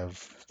 25,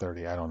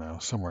 30. I don't know,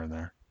 somewhere in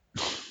there.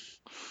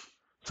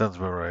 Sounds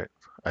about right.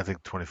 I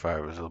think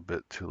 25 is a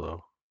bit too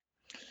low.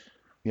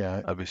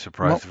 Yeah, I'd be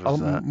surprised if it was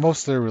that.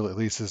 most of their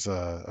releases,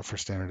 for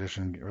standard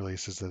edition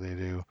releases that they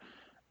do,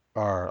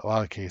 are a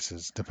lot of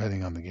cases,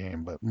 depending on the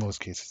game, but most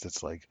cases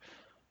it's like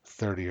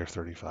 30 or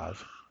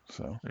 35.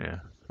 So, Yeah,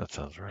 that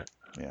sounds right.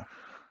 yeah.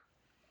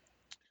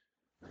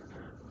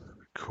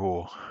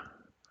 Cool.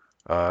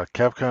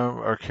 Capcom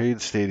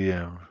Arcade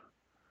Stadium.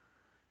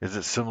 Is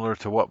it similar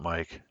to what,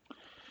 Mike?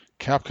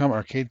 Capcom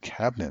Arcade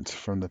Cabinet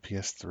from the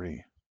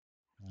PS3.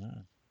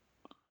 Mm.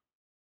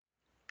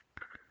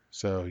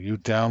 So you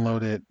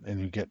download it and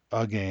you get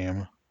a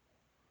game,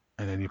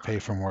 and then you pay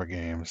for more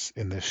games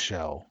in this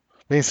shell.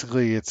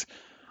 Basically, it's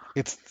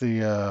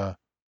the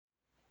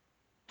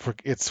for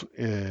it's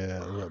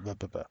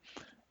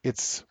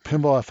Pinball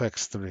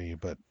FX3,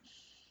 but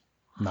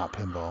not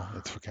pinball.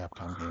 It's for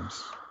Capcom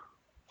games,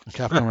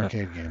 Capcom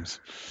Arcade games.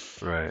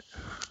 Right.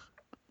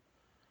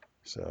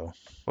 So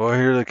Well,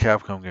 here are the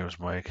Capcom games,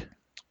 Mike.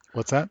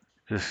 what's that?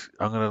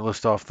 I'm gonna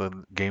list off the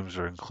games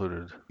that are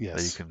included that you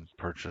Yes. can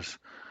purchase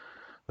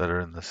that are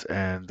in this,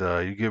 and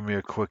you give me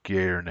a quick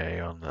yay or nay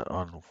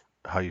on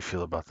how you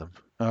feel about them,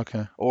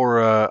 Okay.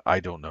 or I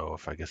don't know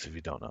if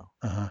you don't know.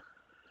 Uh-huh.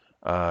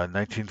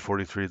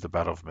 1943, The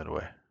Battle of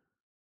Midway.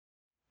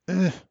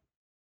 Eh,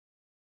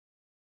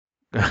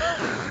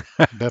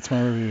 that's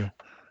my review.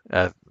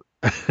 Uh,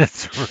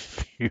 It's a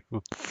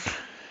review.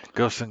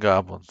 Ghosts and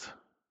Goblins.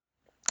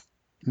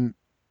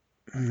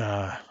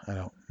 Nah, I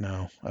don't.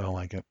 No, I don't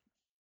like it.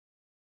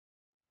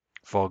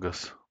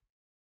 Fulgus.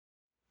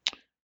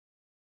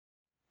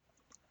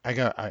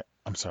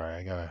 I'm sorry.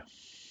 I gotta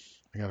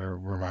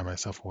remind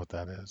myself of what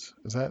that is.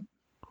 Is that?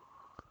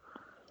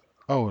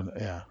 Oh,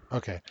 yeah.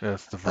 Okay. Yeah,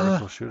 it's the Uh,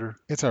 vertical shooter.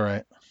 it's all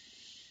right.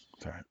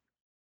 It's all right.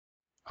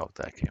 Oh,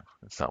 that game.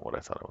 It's not what I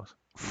thought it was.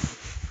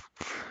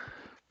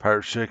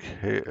 Pirate ship.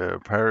 Hey,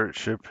 pirate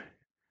ship.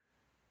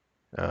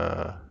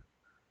 Uh,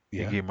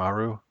 Yeah.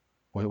 Higimaru.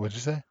 What'd you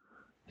say?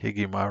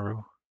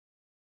 Higimaru.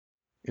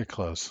 You're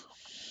close.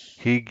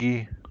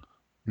 Higi.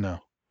 No.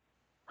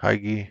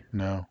 Higi.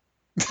 No.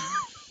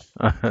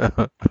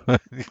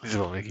 You just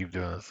want me to keep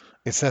doing this.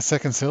 It's that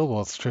second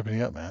syllable. It's tripping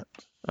me up, Matt.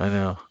 I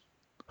know.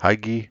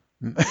 Higi.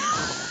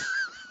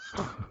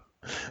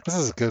 This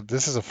is good.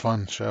 This is a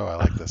fun show. I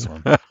like this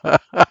one.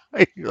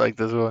 You like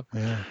this one?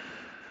 Yeah.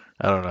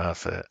 I don't know how to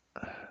say it.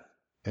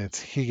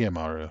 It's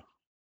Higemaru.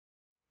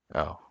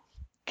 Oh,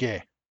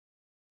 Ge.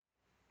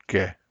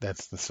 gay.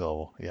 That's the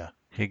syllable. Yeah.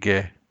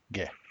 Hige.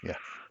 Ge. Yeah.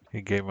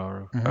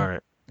 Higemaru. Hmm. All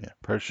right. Yeah.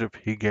 Pirate ship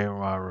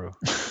Higemaru.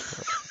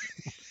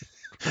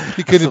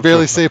 You couldn't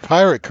barely say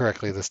pirate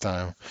correctly this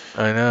time.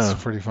 I It's know.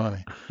 pretty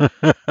funny.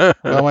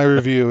 Well, my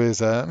review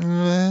is I'd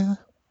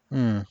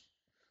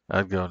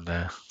go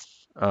nah.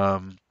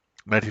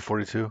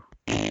 1942.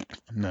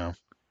 no.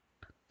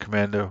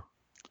 Commando.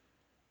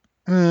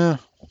 Eh,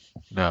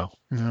 No.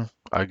 no.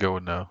 I'd go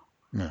with no.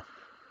 No.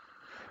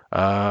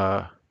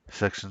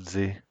 Section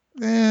Z.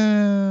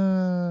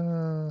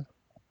 Eh,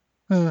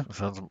 eh,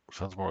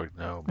 Sounds more like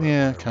no, but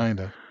yeah, whatever. kind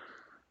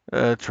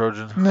of.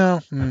 Trojan.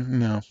 No.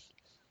 No.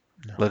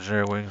 No.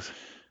 Legendary Wings.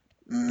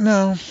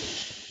 No.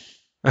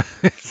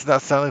 It's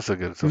not sounding so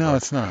good so No, far.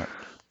 it's not.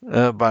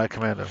 By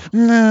Commando.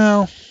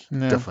 No.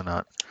 No. Definitely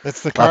not.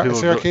 It's A lot of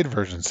it's people the go. arcade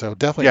version, so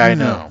definitely Yeah, I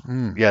know.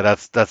 no. Yeah,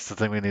 that's the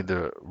thing we need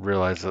to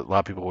realize that a lot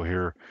of people will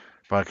hear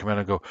Bionic Commando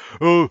and go,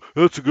 "Oh,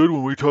 that's a good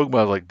one." We talk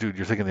about like, dude,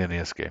 you're thinking the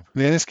NES game.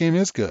 The NES game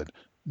is good.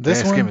 The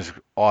This NES game one is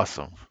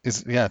awesome.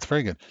 yeah, it's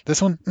very good.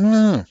 This one,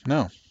 no.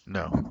 No,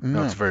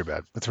 it's very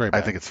bad. It's very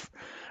I bad. think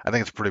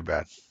it's pretty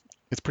bad.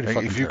 It's pretty Like,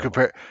 fucking if you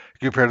terrible.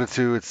 compare the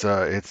two,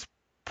 it's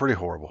pretty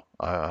horrible.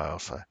 I'll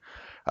say.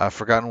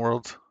 Forgotten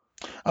Worlds,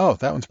 Oh,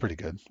 that one's pretty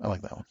good. I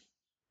like that one.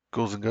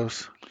 Ghouls and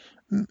Ghosts.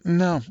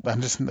 No,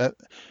 I'm just that,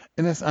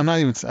 and I'm not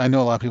even. I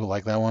know a lot of people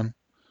like that one.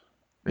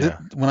 Yeah.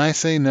 When I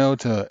say no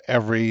to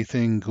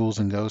everything ghouls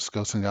and ghosts,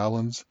 ghosts and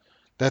goblins,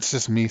 that's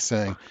just me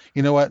saying,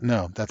 you know what?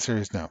 No, that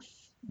series, no,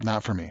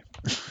 not for me.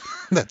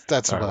 That's All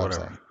what right, I'm whatever.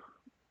 saying.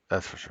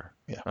 That's for sure.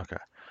 Yeah.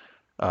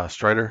 Okay.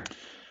 Strider.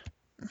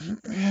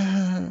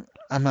 Yeah,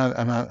 I'm not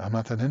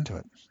that into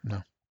it.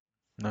 No,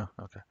 No.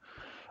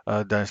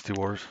 Okay. Dynasty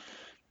Wars.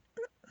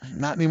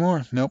 not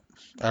anymore. Nope.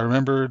 I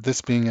remember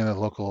this being in a I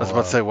was local.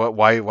 about to say, what?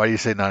 Why do you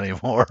say not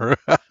anymore?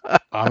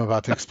 I'm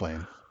about to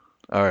explain.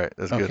 All right,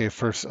 that's good. Okay,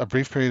 for a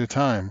brief period of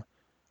time,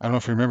 I don't know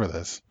if you remember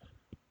this.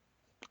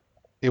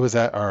 It was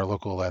at our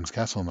local Aladdin's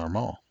Castle in our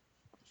mall.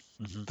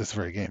 Hmm. This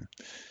very game,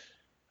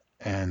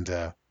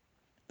 and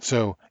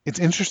so it's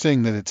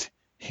interesting that it's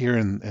here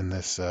in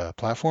this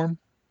platform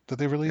that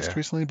they released Yeah.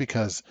 recently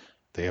because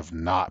they have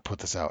not put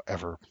this out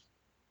ever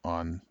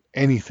on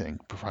anything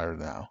prior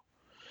to now.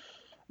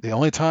 The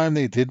only time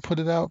they did put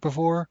it out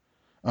before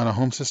on a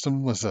home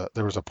system was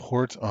there was a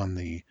port on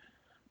the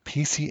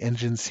PC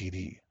Engine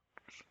CD.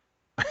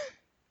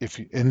 If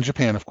you, in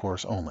Japan, of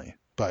course, only,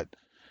 but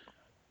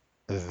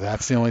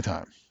that's the only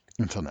time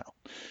until now.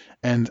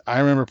 And I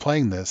remember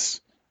playing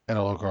this at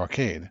a local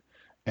arcade,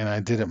 and I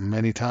did it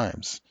many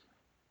times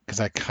because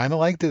I kind of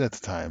liked it at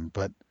the time,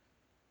 but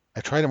I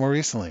tried it more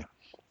recently.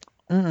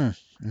 No,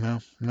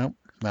 nope,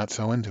 not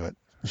so into it.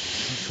 You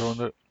still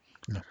into it?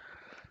 No.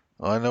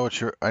 Well,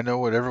 I know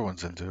what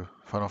everyone's into.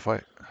 Final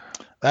Fight.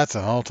 That's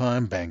an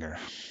all-time banger.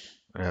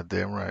 Yeah,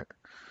 damn right.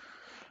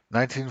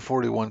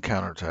 1941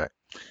 counterattack.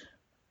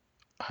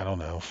 I don't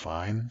know.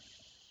 Fine?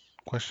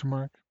 Question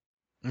mark.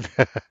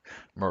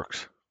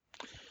 Mercs.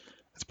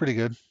 It's pretty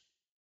good.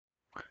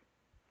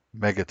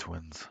 Mega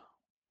Twins.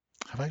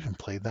 Have I even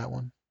played that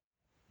one?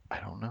 I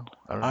don't know.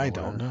 I don't know I what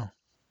don't it is. know.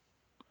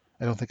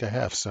 I don't think I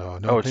have, so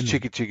no Oh, it's opinion.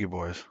 Cheeky Cheeky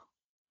Boys.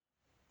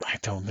 I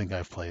don't think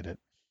I've played it.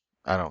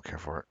 I don't care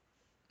for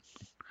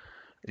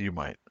it. You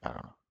might. I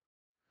don't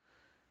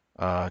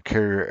know.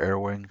 Carrier Air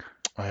Wing.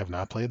 I have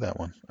not played that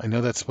one. I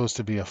know that's supposed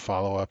to be a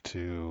follow-up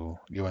to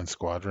UN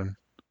Squadron.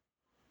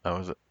 That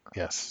was it.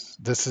 Yes,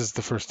 this is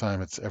the first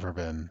time it's ever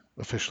been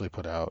officially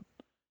put out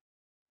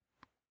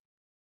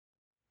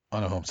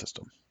on a home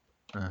system.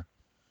 Uh,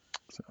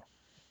 So,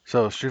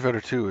 so Street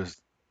Fighter 2 is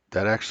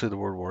that actually the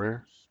word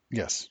warrior?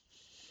 yes,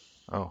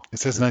 Oh, it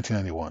says shit.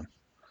 1991.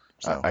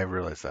 So, I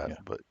realize that, yeah.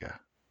 but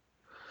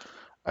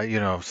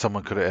yeah.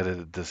 Someone could have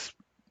edited this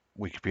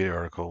Wikipedia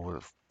article with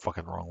a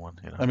fucking wrong one,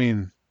 you I know.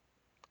 mean,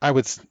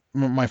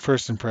 my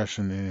first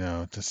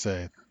impression, to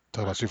say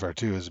talk about Street Fighter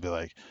 2 is to be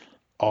like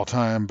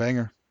all-time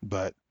banger,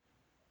 but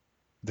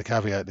the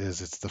caveat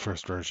is it's the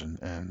first version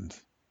and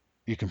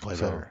you can play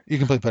So, better. You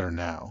can play better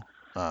now.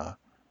 Uh,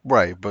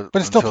 right, but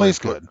but it still until they plays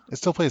put, good. It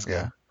still plays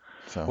yeah. good.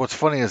 So, What's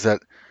funny is that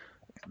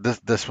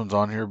this one's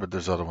on here, but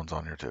there's other ones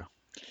on here too.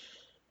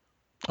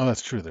 oh,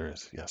 that's true. There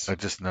is. Yes. I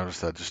just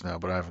noticed that just now,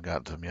 but I haven't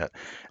gotten to them yet.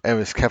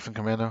 Anyways, Captain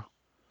Commando.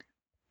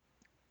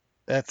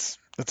 That's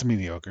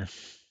mediocre.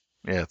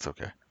 Yeah, it's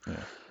okay.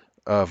 Yeah.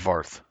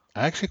 Varth.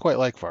 I actually quite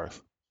like Varth.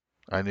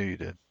 I knew you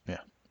did. Yeah.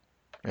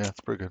 Yeah, it's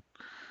pretty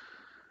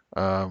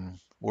good.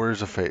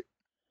 Warriors of Fate.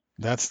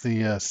 That's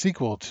the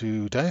sequel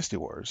to Dynasty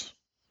Wars,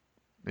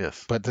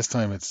 Yes. but this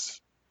time it's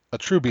a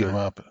true beat 'em Good.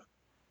 up.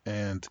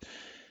 And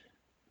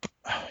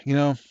you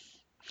know,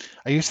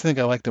 I used to think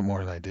I liked it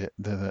more than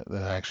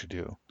I actually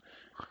do,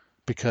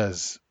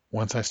 because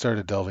once I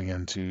started delving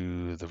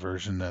into the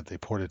version that they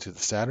ported to the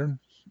Saturn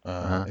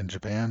Uh-huh. in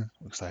Japan,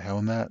 because I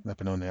own that, and I've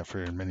been owning that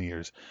for many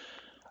years.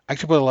 I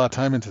actually put a lot of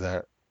time into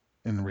that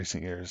in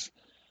recent years,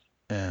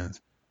 and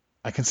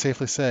I can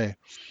safely say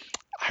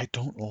I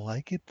don't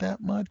like it that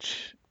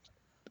much.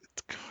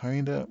 It's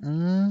kind of,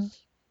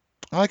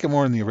 I like it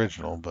more in the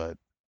original, but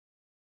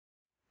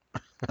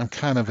I'm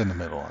kind of in the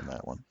middle on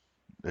that one.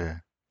 Yeah.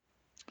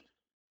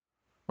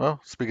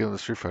 Well, speaking of the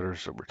Street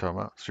Fighters that we're talking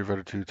about, Street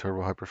Fighter 2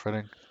 Turbo Hyper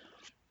Fighting.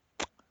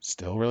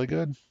 Still really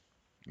good.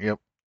 Yep.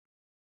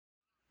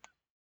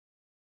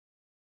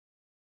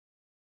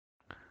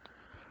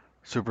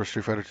 Super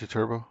Street Fighter 2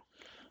 Turbo.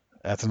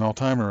 That's an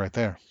all-timer right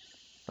there.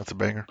 That's a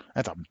banger.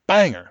 That's a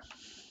banger.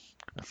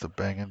 That's a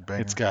banging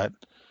It's banger. got,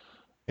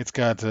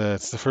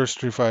 it's the first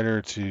Street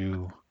Fighter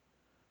to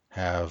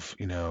have,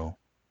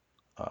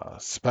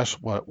 special,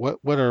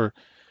 what are,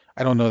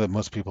 I don't know that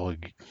most people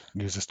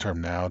use this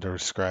term now to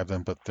describe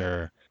them, but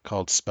they're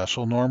called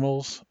special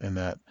normals, in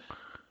that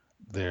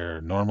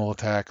they're normal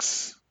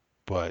attacks,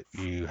 but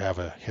you have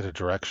a hit a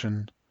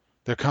direction.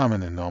 They're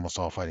common in almost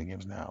all fighting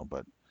games now,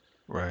 but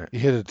Right. you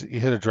hit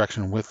a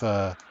direction with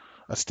a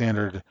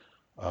standard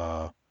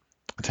uh,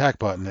 attack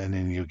button, and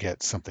then you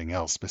get something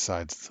else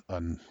besides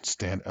one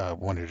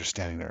you're just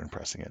standing there and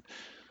pressing it.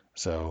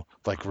 So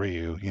like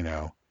Ryu,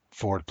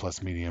 forward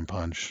plus medium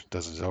punch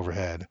does his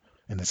overhead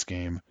in this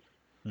game,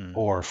 Hmm.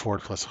 or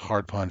forward plus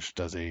hard punch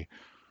does a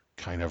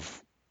kind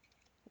of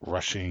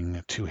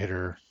rushing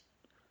two-hitter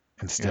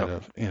instead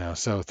Yep. of,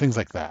 so things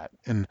like that.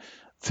 And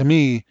to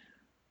me,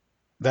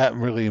 that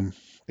really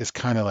is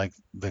kind of like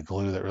the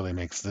glue that really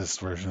makes this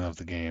version of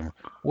the game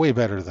way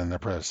better than their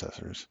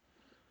predecessors.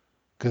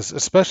 Because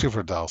especially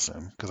for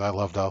Dalsim, because I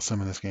love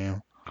Dalsim in this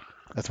game.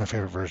 That's my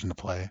favorite version to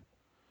play.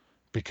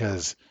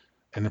 Because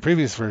in the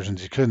previous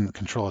versions, you couldn't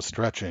control his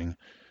stretching.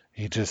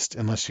 He just,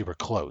 unless you were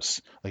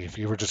close. Like if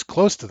you were just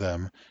close to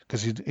them,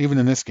 because even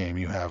in this game,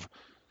 you have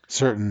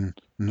certain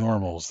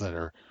normals that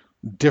are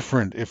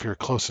different if you're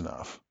close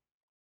enough.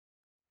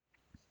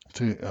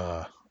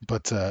 To,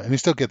 and you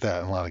still get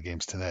that in a lot of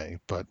games today.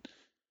 But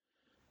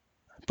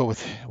with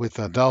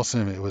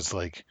Dalsim, it was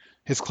like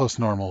his close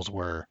normals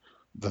were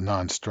the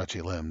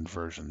non-stretchy limbed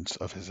versions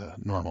of his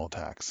normal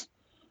attacks.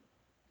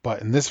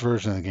 But in this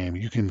version of the game,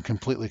 you can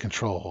completely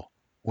control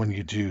when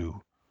you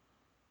do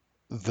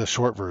the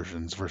short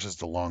versions versus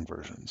the long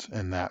versions,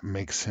 and that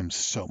makes him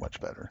so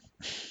much better.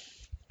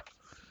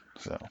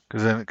 So,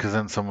 Cause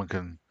then someone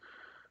can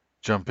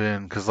jump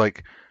in. Cause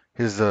like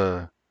his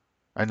I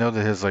know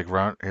that his like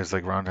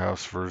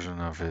roundhouse version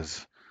of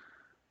his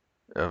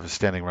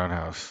standing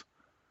roundhouse,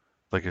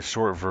 like his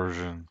short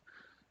version,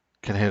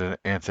 can hit an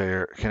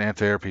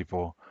anti-air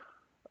people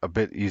a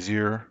bit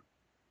easier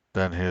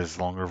than his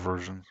longer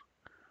version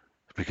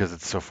because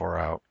it's so far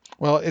out.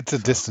 well, it's a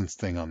So distance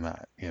thing on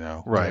that,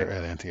 with right.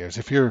 anti-airs.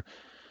 If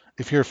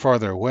you're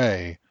farther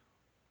away,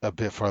 a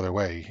bit farther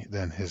away,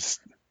 then his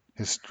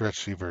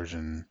stretchy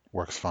version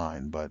works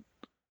fine. But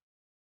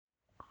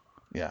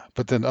Yeah,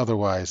 but then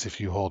otherwise, if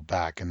you hold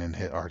back and then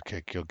hit hard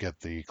kick, you'll get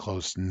the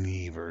close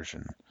knee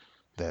version.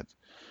 That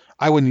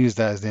I wouldn't use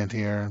that as the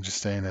anti-air. I'm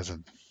just saying as a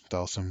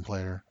Dhalsim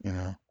player,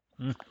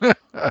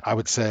 I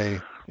would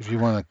say if you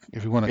want to,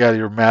 Yeah,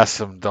 you're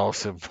massive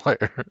Dhalsim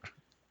player.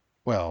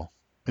 well,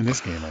 in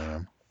this game I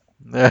am.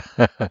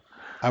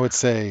 I would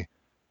say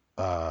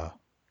uh,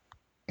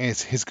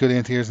 it's his good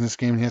anti-airs in this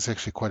game. He has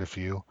actually quite a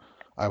few.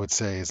 I would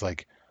say is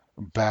like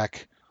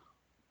back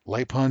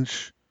light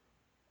punch,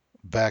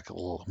 back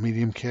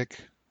medium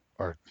kick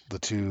are the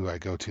two I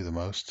go to the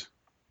most.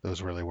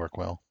 Those really work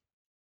well.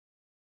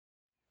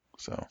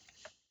 So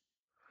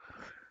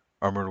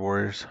Armored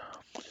Warriors,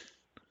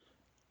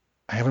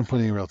 I haven't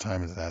put any real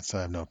time into that, so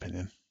I have no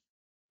opinion.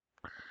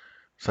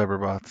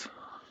 Cyberbots.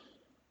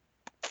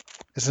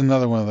 This is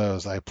another one of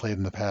those I played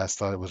in the past,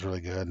 thought it was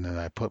really good, and then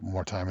I put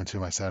more time into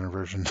my Saturn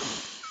version,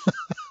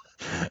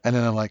 and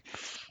then I'm like,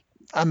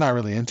 I'm not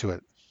really into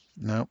it.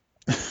 No,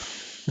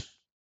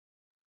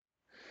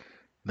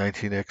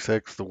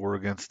 19XX, The War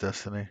Against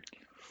Destiny.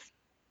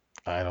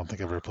 I don't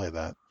think I've ever played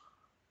that.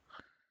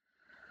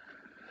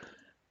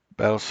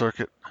 Battle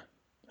Circuit,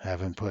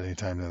 Haven't put any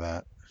time to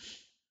that.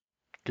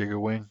 Giga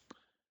Wing.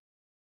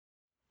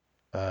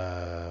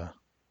 Uh,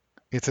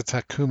 it's a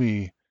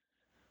Takumi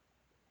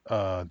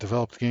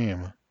developed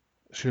game,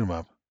 shoot 'em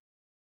up,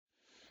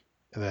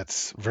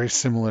 that's very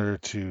similar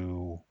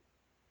to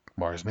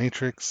Mars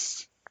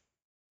Matrix,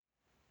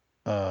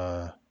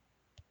 uh,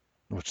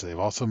 which they've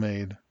also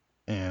made,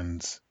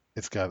 and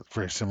it's got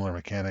very similar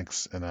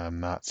mechanics, and I'm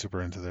not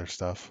super into their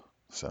stuff.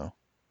 So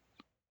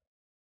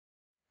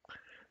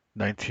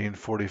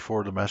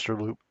 1944, The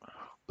Master Loop.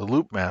 The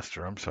Loop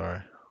Master, I'm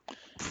sorry.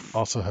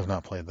 also have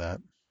not played that.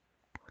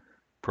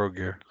 Pro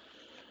Gear.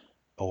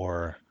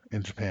 Or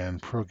in Japan,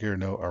 Pro Gear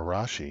no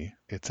Arashi.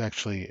 It's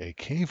actually a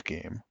cave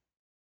game.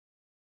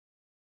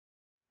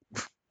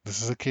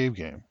 This is a cave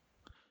game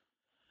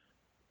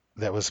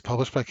that was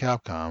published by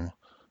Capcom,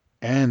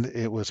 and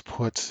it was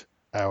put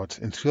out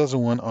in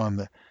 2001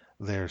 on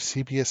their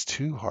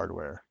CPS2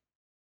 hardware.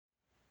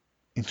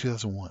 In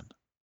 2001.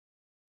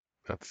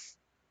 That's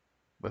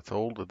that's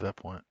old at that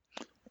point.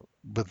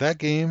 But that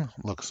game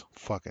looks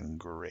fucking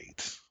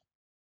great.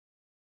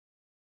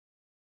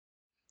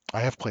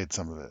 I have played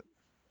some of it.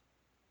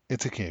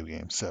 It's a cave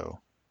game,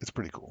 so it's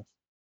pretty cool.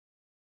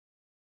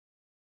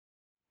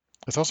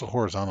 It's also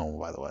horizontal,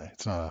 by the way.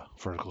 It's not a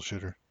vertical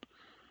shooter.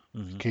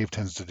 Hmm. Cave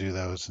tends to do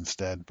those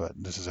instead, but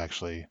this is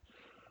actually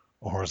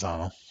a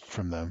horizontal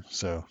from them.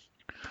 So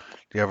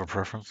Do you have a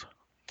preference?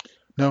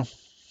 no,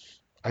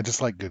 I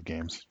just like good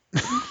games.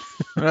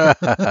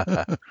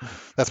 I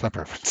That's my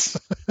preference.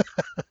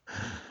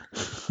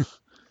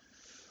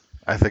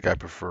 think I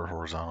prefer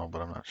horizontal,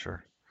 but I'm not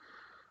sure.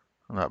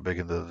 I'm not big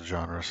into the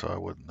genre, so I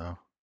wouldn't know.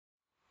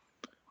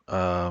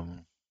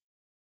 Um,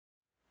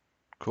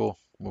 cool.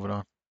 Moving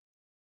on.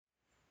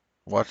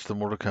 Watch the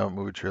Mortal Kombat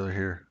movie trailer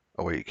here.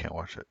 Oh wait, you can't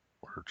watch it.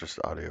 Or just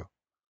audio.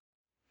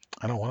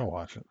 I don't want to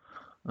watch it.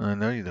 I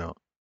know you don't.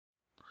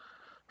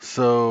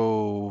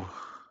 So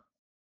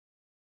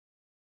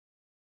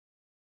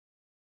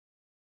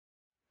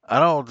I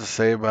don't know what to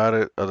say about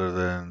it other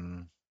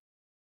than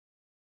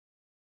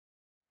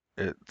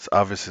it's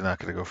obviously not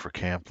going to go for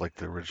camp like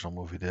the original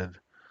movie did,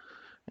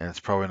 and it's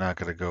probably not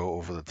going to go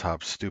over the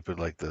top stupid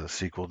like the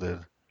sequel did.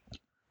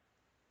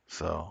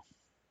 So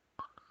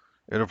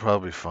it'll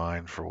probably be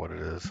fine for what it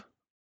is.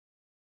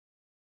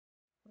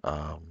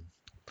 Um,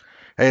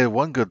 hey,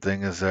 one good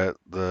thing is that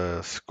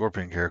the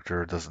Scorpion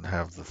character doesn't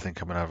have the thing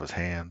coming out of his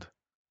hand.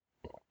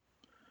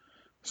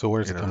 So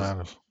where does You it know, come out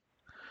of?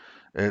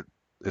 it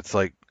it's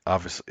like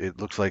obviously it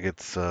looks like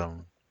it's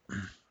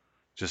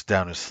just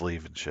down his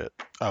sleeve and shit.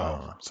 I Oh,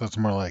 don't know. so it's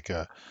more like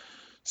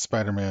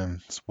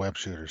Spider-Man's web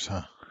shooters,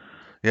 huh?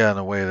 Yeah, in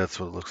a way, that's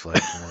what it looks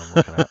like from what I'm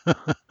looking at.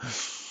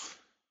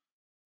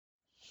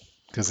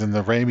 Because in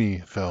the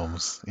Raimi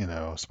films,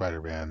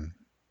 Spider-Man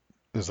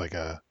is like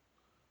a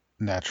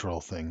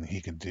natural thing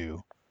he could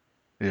do.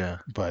 Yeah,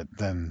 But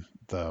then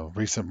the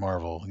recent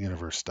Marvel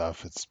Universe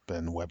stuff, it's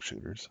been web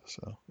shooters.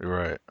 So you're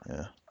right.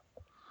 yeah,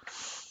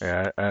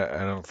 Yeah, I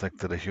don't think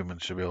that a human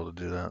should be able to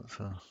do that.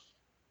 So.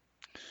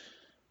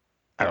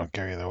 I don't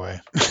care either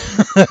way.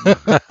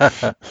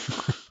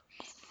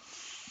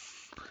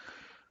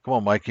 Come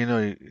on, Mike. You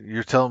know,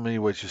 you're telling me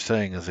what you're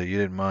saying is that you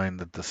didn't mind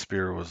that the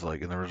spear was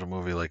like in the original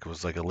movie, like it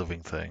was like a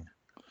living thing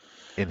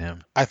in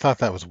him. I thought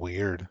that was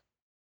weird.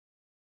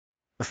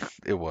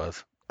 It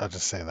was, I'll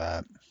just say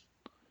that.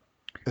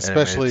 and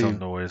it made its Especially, own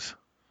noise.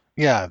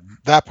 yeah,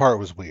 that part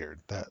was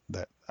weird. That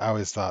I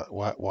always thought,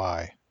 what,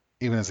 why?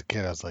 Even as a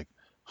kid, I was like,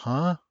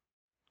 huh?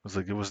 It was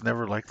like it was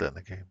never like that in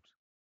the games.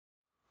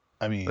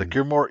 I Like mean,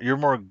 you're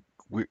more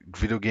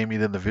video gamey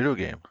than the video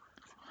game.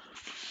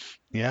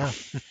 yeah.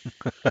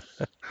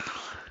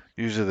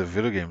 Usually the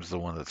video game is the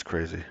one that's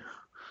crazy.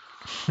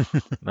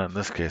 Not in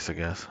this case, I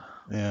guess.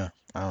 Yeah,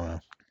 I don't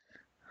know.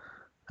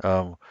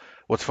 Um,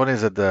 what's funny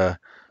is that the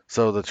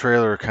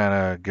trailer kind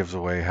of gives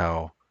away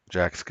how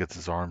Jax gets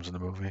his arms in the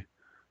movie,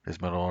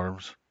 his metal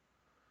arms,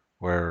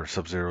 where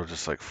Sub-Zero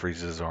just like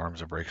freezes his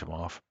arms and breaks them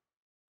off.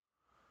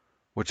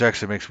 which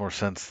actually makes more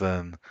sense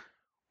than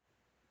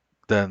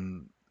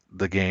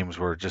the games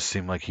where it just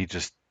seemed like he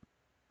just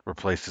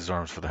replaced his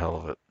arms for the hell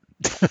of it.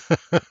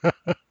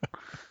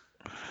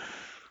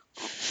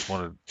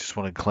 Just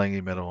wanted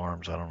clangy metal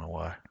arms. I don't know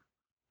why.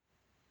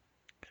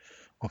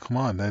 Well, come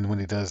on. Then when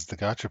he does the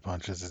gotcha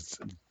punches, it's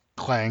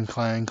clang,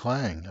 clang,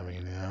 clang. I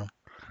mean,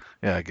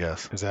 Yeah, I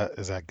guess. is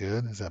that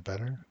good? Is that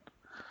better?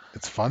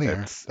 It's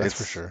funnier, It's that's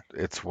for it's sure.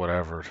 it's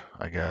whatever,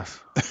 I guess.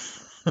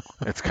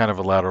 It's kind of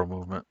a lateral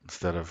movement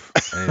instead of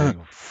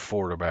anything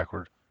forward or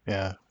backward.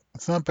 Yeah.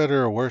 It's not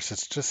better or worse.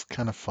 It's just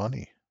kind of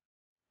funny.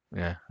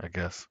 Yeah, I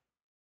guess.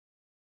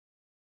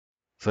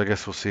 So I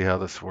guess we'll see how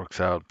this works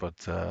out. But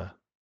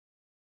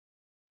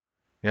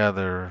yeah,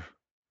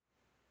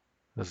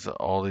 there's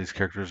all these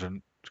characters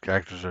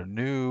are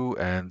new,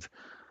 and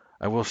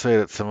I will say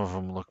that some of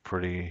them look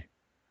pretty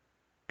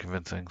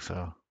convincing.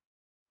 So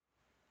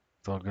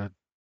it's all good.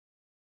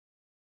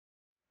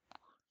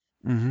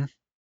 Hmm.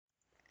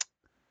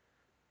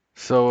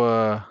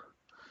 So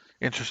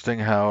interesting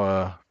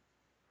how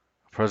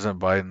President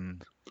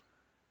Biden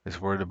is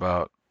worried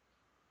about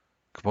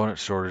component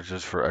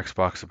shortages for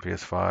Xbox and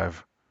PS5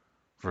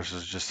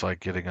 versus just like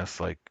getting us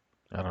like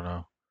I don't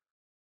know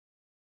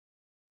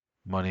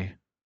money,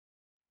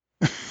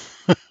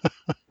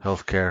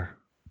 healthcare,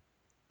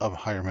 Of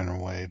higher minimum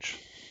wage.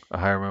 a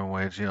higher minimum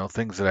wage,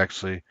 things that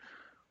actually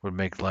would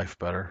make life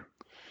better.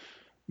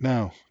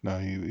 No, no,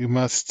 we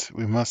must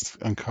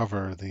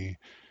uncover the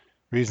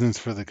reasons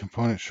for the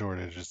component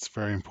shortage. It's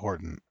very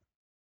important.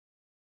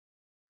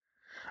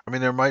 I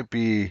mean, there might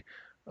be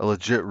a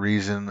legit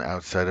reason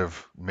outside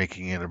of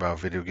making it about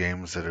video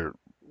games that are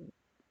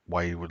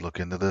why you would look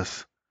into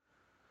this,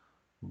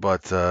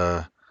 but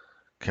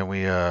can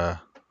we, I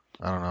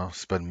don't know,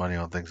 spend money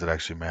on things that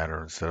actually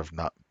matter instead of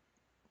not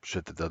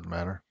shit that doesn't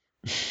matter?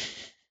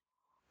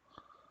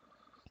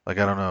 Like,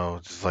 I don't know,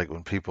 just like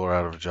when people are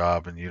out of a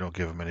job and you don't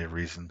give them any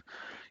reason,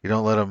 you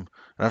don't let them,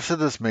 and I've said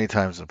this many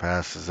times in the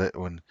past, is that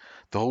when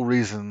the whole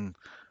reason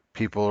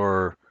people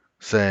are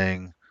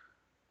saying,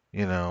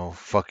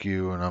 fuck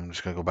you and I'm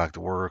just gonna go back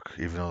to work,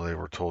 even though they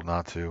were told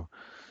not to,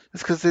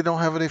 it's because they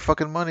don't have any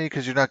fucking money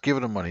because you're not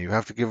giving them money. You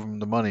have to give them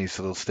the money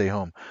so they'll stay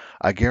home.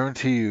 I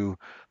guarantee you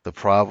the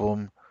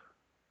problem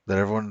that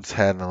everyone's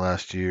had in the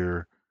last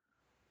year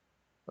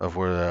of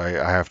where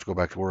I have to go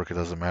back to work, it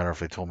doesn't matter if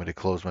they told me to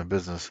close my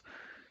business,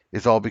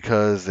 it's all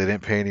because they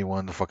didn't pay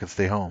anyone to fucking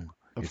stay home.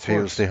 Of You pay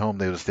them to stay course. home,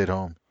 they would have stayed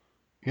home.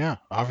 Yeah,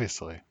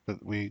 obviously.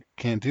 But we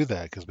can't do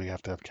that because we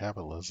have to have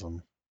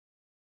capitalism.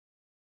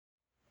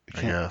 We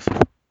I can't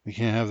guess. we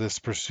can't have this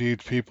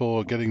perceived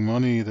people getting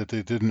money that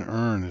they didn't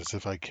earn as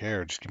if I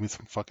care. Just give me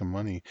some fucking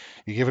money.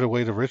 You give it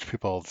away to rich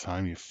people all the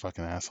time, you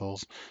fucking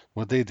assholes.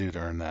 What'd they do to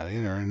earn that? They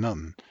didn't earn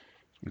nothing.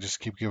 You just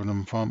keep giving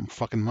them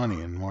fucking money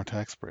and more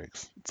tax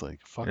breaks. It's like,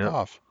 fuck Yep.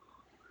 off.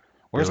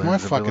 Where's my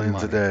Billions and fucking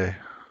billions a money? day.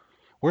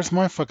 Where's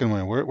my fucking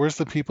money? Where's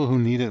the people who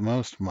need it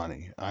most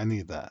money? I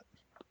need that.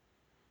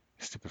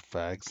 Stupid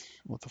fags.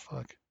 What the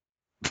fuck?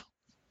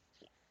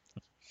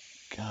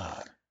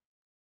 God.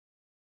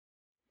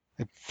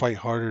 They fight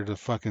harder to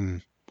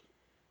fucking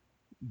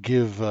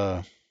give,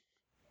 they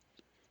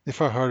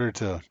fight harder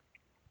to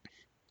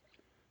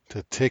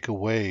take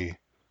away,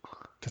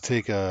 to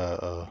take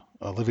a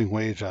living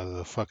wage out of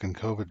the fucking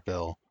COVID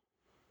bill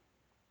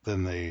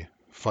than they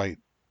fight,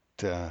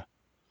 uh,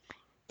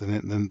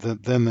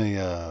 than they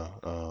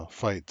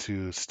fight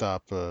to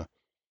stop, well,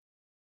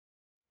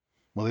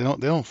 they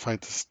don't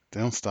fight to,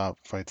 they don't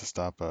fight to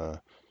stop,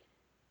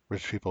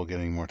 rich people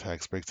getting more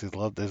tax breaks.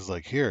 They're just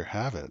like, here,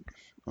 have it.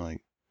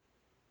 Like,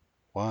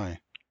 why?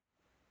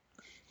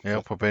 Yeah,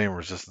 Fuck, put any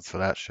resistance to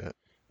that shit.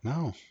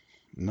 no,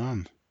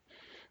 none.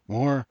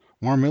 More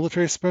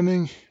military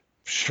spending?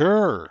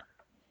 Sure.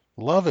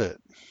 Love it.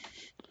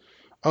 You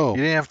Oh,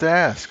 didn't have to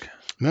ask.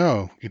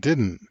 no, you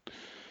didn't.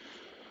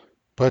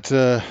 But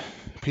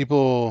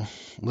people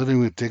living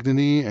with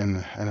dignity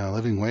and a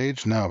living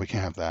wage? No, we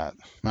can't have that.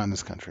 Not in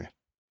this country.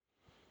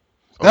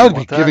 Oh, That you would be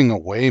want that? giving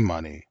away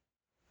money.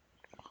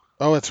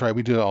 Oh, that's right.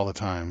 We do it all the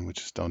time. We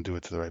just don't do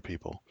it to the right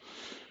people.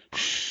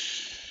 Shh.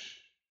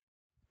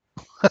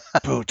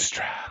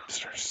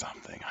 Bootstraps or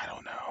something. I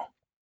don't know.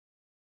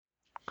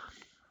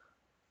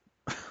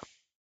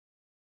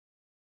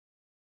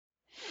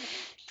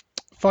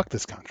 Fuck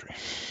this country.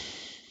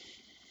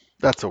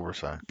 That's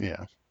oversight.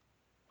 Yeah.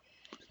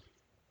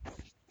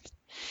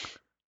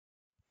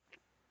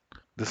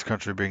 This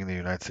country being the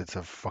United States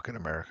of fucking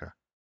America.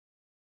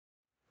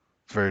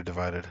 It's very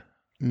divided.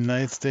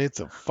 United States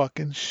a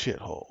fucking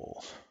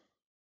shithole.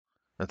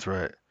 That's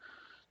right.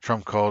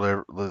 Trump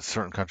called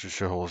certain countries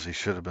shitholes. He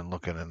should have been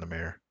looking in the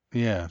mirror.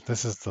 Yeah,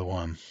 this is the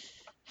one.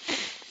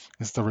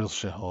 It's the real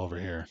shithole over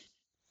here.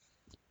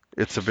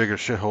 It's a bigger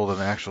shithole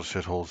than actual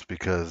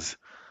shitholes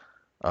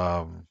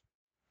um,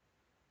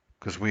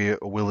 because we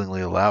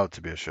willingly allow it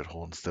to be a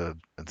shithole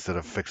instead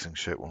of fixing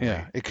shit when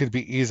Yeah, we. it could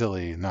be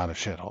easily not a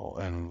shithole,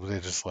 and they're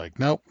just like,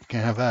 nope,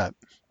 can't have that.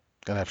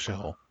 Gotta have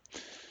shithole.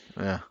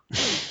 Yeah,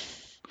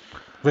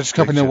 Richest big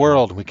company in the shithole.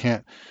 world. We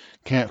can't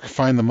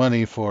find the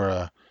money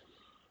for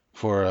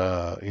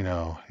for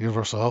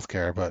universal health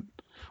care, but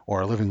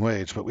or a living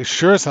wage, but we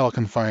sure as hell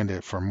can find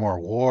it for more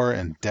war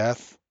and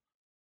death.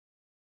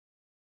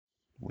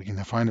 We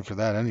can find it for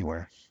that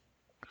anywhere.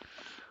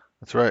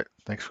 That's right.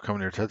 Thanks for coming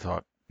to your TED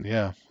Talk.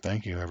 Yeah,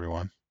 thank you,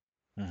 everyone.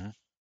 Hmm.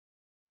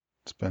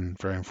 It's been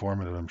very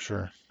informative, I'm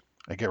sure.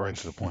 I get right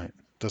to the point.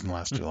 Doesn't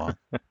last too long.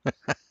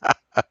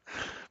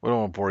 We don't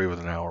want to bore you with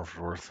an hour's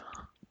worth.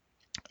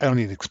 I don't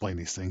need to explain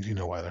these things. You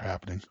know why they're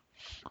happening.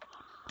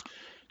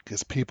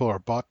 Because people are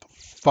bought the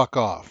fuck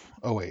off.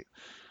 Oh, wait.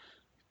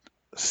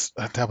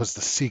 That was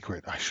the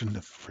secret. I shouldn't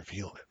have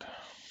revealed it.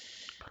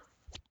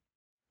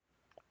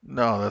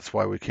 No, that's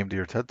why we came to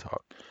your TED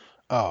Talk.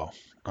 Oh,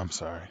 I'm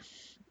sorry.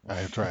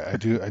 I try. I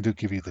do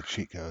give you the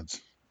cheat codes.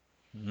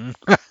 Mhm.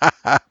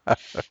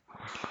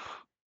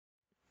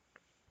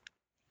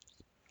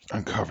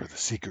 Uncover the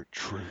secret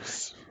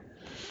truths.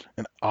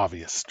 And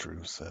obvious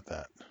truths at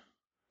that.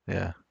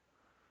 Yeah.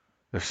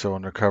 They're so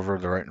undercover,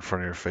 they're right in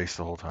front of your face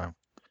the whole time.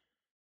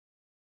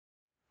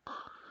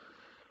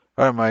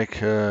 All right, Mike.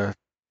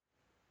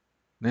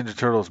 Ninja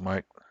Turtles,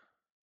 Mike.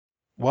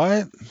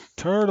 What?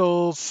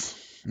 Turtles.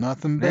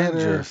 Nothing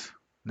better. Ninjas.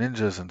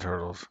 Ninjas and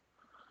turtles.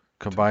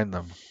 Combine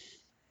them.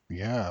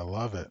 Yeah, I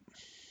love it.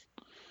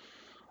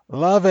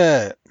 Love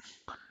it.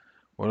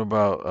 What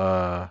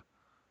about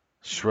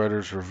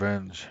Shredder's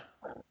Revenge?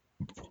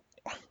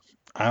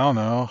 I don't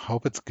know.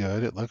 Hope it's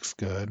good. It looks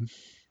good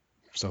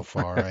so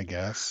far, I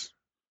guess.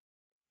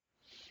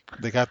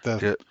 They got the.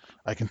 Get,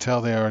 I can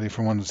tell they already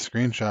from one of the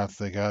screenshots.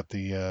 They got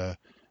the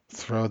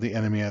throw the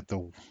enemy at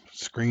the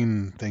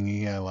screen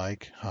thingy. I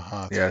like.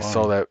 Haha, it's yeah, I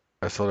saw fun. that.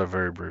 I saw that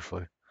very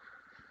briefly.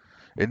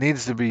 It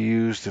needs to be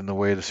used in the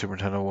way the Super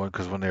Nintendo one,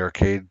 because when the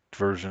arcade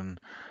version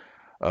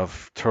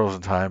of Turtles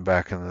in Time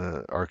back in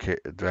the arcade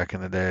back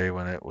in the day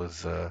when it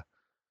was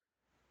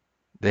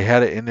they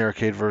had it in the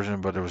arcade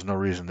version, but there was no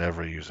reason to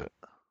ever use it.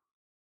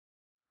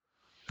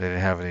 They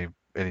didn't have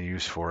any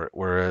use for it.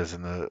 Whereas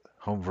in the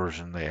home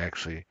version, they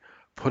actually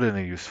put in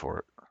a use for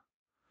it.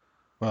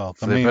 Well,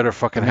 So they better the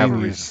fucking have main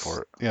a reason use.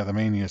 for it. Yeah, the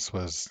main use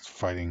was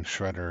fighting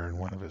Shredder in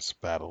one of his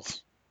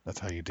battles. That's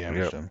how you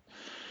damaged Yep. him.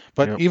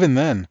 But Yep. even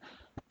then,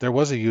 there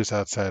was a use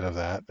outside of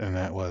that, and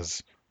that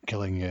was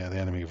killing the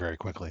enemy very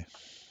quickly.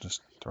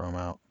 Just throw him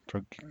out.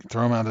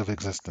 Throw him out of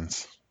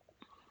existence.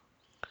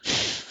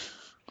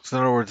 So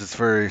in other words, it's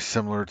very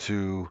similar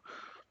to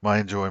my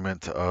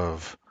enjoyment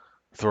of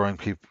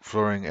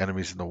throwing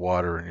enemies in the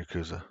water in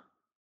Yakuza.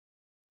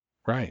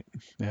 Right.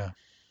 Yeah.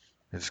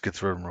 It just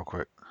gets rid of them real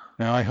quick.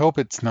 Now I hope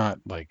it's not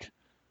like.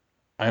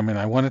 I mean,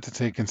 I wanted to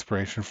take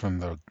inspiration from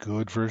the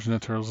good version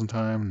of Turtles in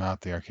Time,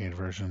 not the arcade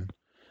version.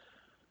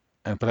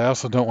 But I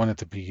also don't want it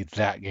to be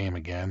that game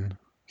again.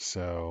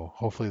 So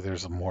hopefully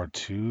there's more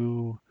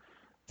to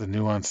the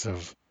nuance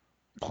of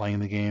playing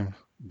the game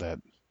that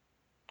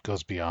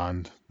goes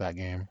beyond that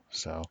game.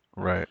 So,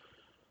 Right.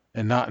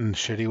 and not in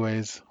shitty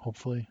ways,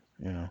 hopefully.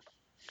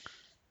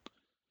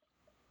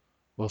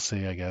 We'll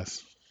see, I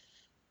guess.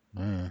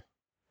 Mm.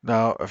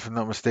 Now, if I'm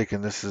not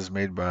mistaken, this is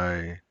made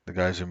by the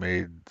guys who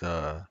made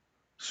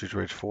Street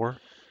Rage 4.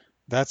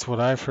 That's what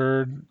I've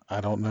heard.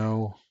 I don't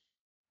know.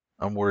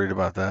 I'm worried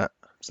about that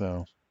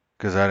So,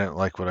 because I didn't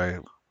like what I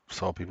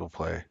saw people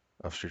play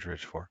of Street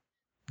Rage 4,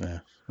 yeah,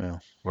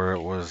 well, where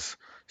it was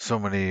so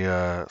many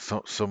of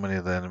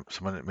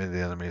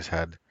the enemies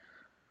had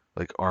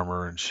like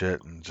armor and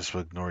shit and just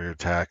would ignore your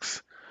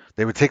attacks.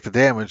 They would take the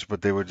damage,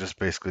 but they would just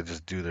basically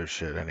just do their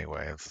shit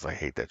anyway. It's just, I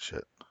hate that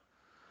shit.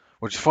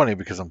 Which is funny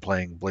because I'm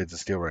playing Blades of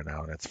Steel right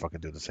now and it's fucking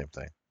doing the same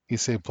thing. you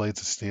say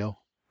Blades of Steel?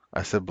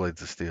 I said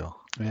Blades of Steel.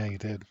 Yeah, you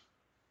did.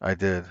 I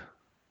did.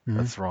 Hmm.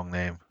 That's the wrong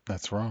name.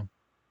 That's wrong.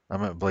 I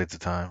meant Blades of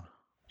Time.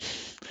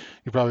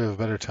 You probably have a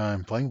better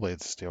time playing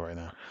Blades of Steel right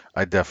now.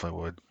 I definitely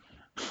would.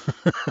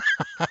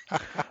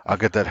 I'll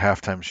get that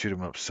halftime shoot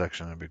 'em up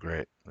section. It'd be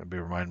great.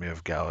 Remind me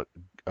of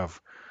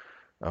of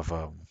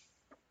of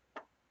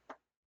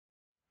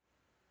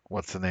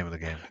what's the name of the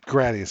game?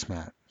 Gradius,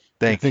 Matt. You're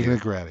Thank thinking you.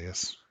 of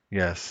Gradius.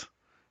 Yes.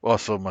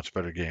 Also a much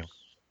better game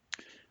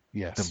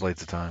than Yes.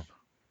 Blades of Time.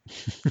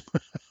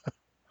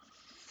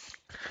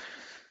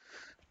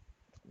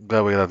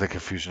 Glad we got that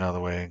confusion out of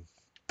the way.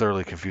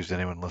 Thoroughly confused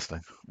anyone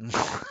listening.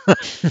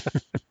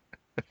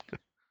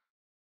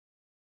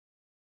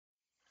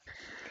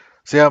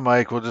 So yeah,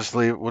 Mike, we'll just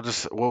leave.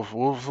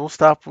 We'll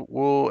stop.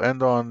 We'll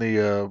end on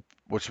the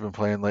what you've been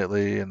playing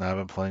lately, and I've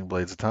been playing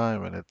Blades of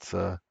Time, and it's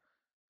kind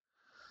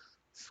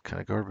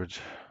of garbage.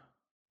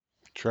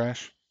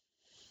 Trash.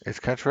 It's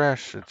kind of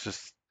trash. It's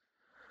just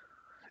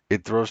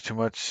it throws too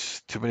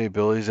many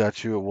abilities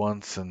at you at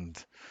once, and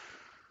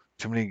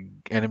too many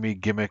enemy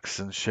gimmicks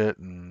and shit,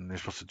 and you're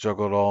supposed to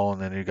juggle it all,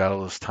 and then you got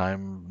all this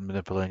time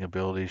manipulating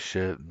ability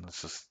shit, and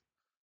it's just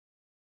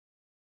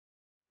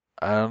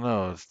I don't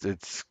know.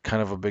 It's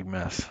kind of a big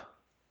mess.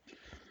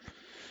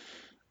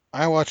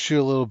 I watched you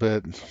a little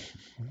bit,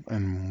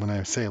 and when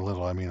I say a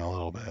little, I mean a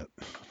little bit,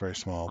 very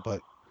small.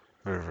 But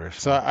Very, very so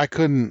small. I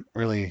couldn't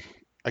really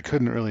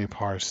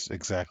parse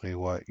exactly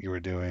what you were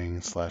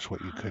doing slash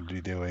what you could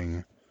be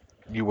doing.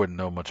 You wouldn't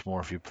know much more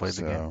if you played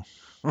the game.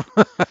 So,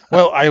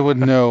 well, I would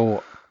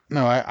know.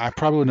 No, I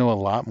probably would know a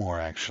lot more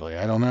actually.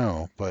 I don't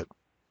know, but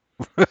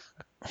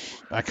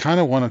I kind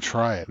of want to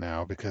try it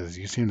now because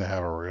you seem to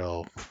have a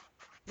real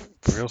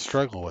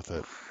struggle with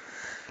it.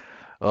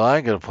 Well, I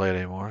ain't gonna play it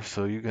anymore,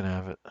 so you can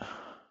have it.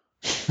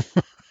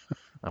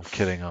 I'm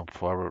kidding.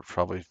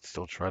 Probably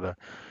still try to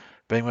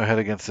bang my head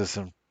against this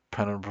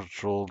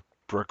impenetrable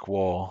brick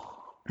wall.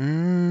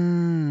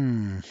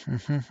 Mm.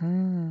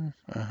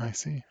 I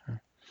see.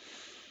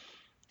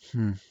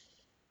 Hmm.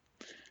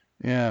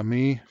 Yeah,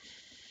 me.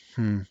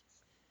 Hmm.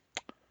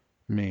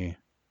 Me.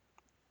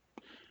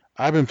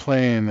 I've been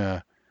playing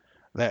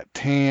that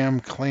Tam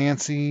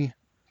Clancy,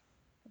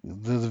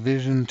 The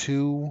Division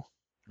 2.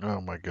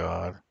 Oh my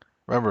God.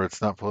 Remember,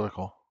 it's not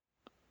political.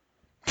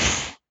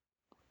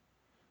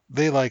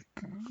 They like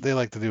they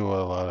like to do what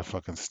a lot of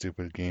fucking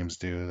stupid games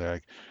do. They're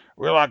like,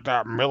 we like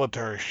that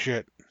military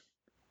shit,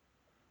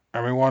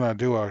 and we want to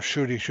do a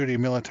shooty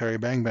military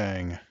bang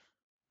bang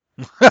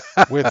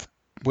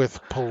with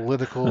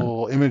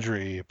political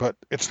imagery, but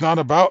it's not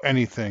about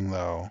anything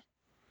though.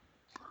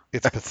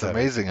 It's It's pathetic.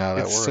 amazing how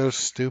that It's so works.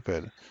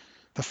 stupid.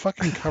 The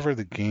fucking cover of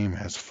the game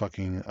has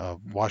fucking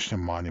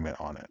Washington Monument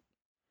on it.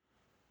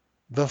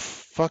 The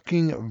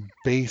fucking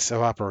base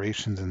of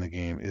operations in the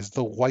game is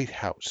the White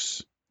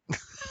House.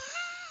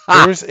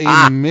 There's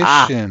a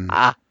mission.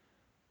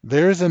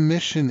 There's a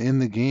mission in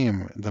the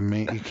game.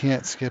 You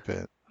can't skip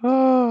it.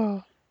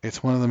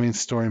 It's one of the main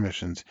story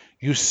missions.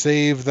 You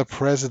save the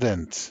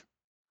president.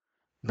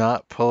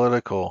 Not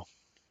political.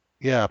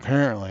 Yeah,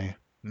 apparently.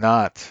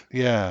 Not.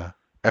 Yeah.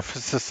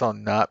 Emphasis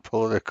on not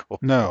political.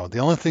 No, the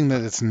only thing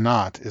that it's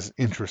not is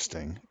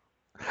interesting.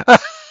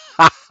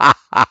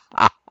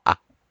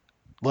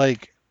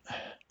 Like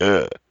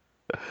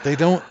they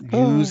don't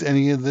use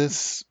any of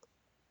this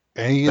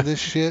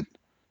shit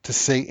to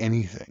say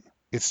anything.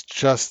 It's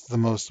just the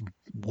most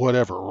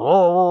whatever.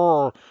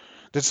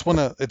 They just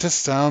wanna. It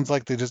just sounds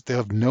like they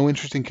have no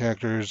interesting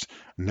characters,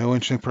 no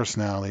interesting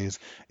personalities.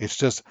 It's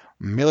just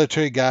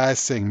military guys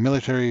saying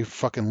military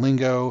fucking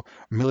lingo,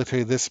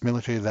 military this,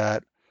 military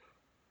that,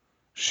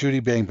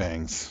 shooty bang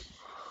bangs,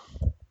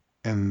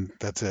 and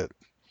that's it.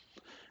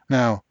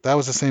 Now that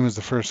was the same as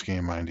the first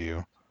game, mind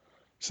you.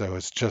 So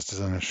it's just as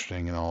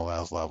uninteresting in all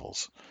those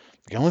levels.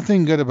 The only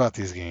thing good about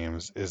these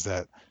games is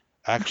that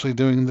actually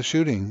doing the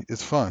shooting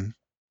is fun,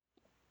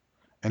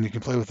 and you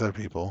can play with other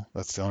people.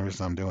 That's the only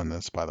reason I'm doing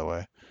this, by the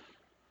way,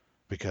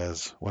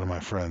 because one of my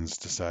friends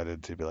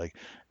decided to be like,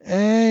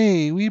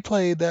 "Hey, we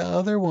played that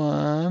other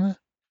one,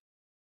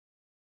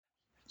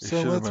 You so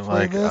should have let's been play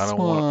like, I this don't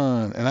want,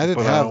 one." And I didn't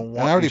but I have, don't and I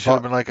want. You already should have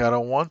bought. been like, I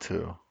don't want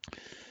to.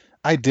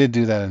 I did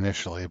do that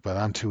initially, but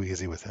I'm too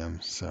easy with him,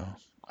 so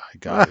I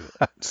got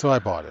it. So I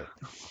bought it,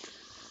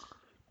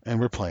 and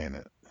we're playing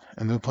it,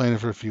 and we're playing it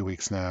for a few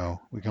weeks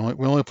now. We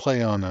only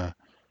play on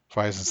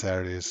Fridays and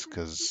Saturdays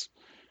because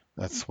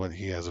that's what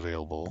he has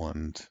available,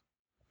 and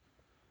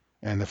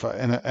if I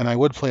and I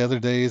would play other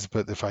days,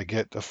 but if I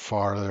get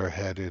farther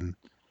ahead in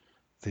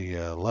the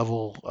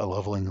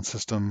leveling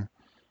system,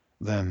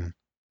 then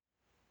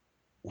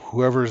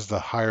whoever's the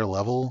higher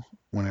level,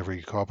 whenever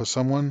you co-op with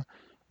someone,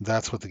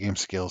 that's what the game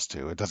scales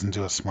to. It doesn't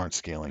do a smart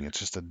scaling. It's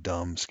just a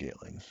dumb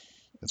scaling.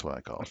 That's what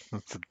I call it.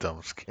 That's a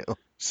dumb scale.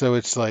 So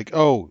it's like,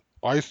 oh,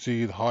 I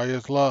see the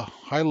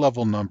high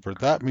level number.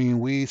 That means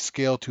we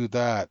scale to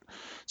that.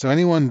 So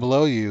anyone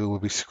below you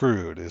would be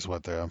screwed, is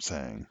what I'm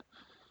saying.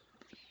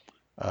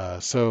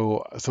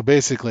 So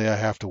basically, I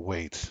have to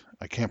wait.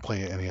 I can't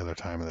play any other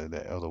time of the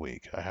day of the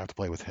week. I have to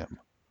play with him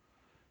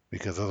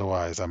because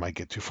otherwise I might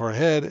get too far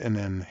ahead, and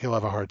then he'll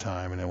have a hard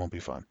time, and it won't be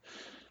fun.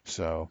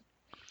 So,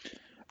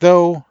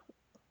 though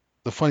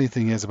the funny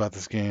thing is about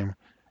this game,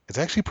 it's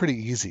actually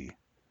pretty easy.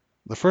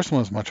 The first one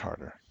was much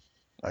harder.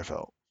 I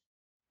felt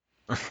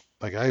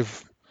like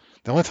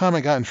the only time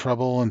I got in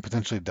trouble and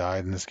potentially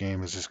died in this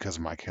game is just because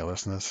of my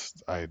carelessness.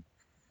 I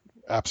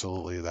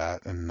absolutely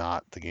that, and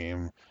not the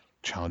game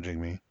challenging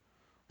me.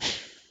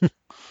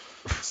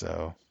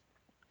 So.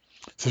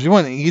 So if you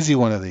want an easy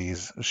one of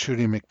these,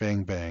 shooting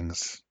McBang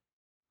Bangs,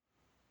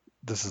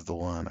 this is the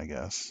one, I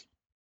guess.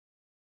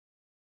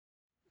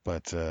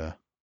 But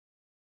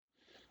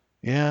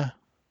yeah,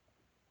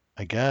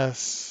 I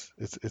guess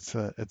it's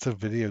a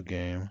video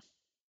game.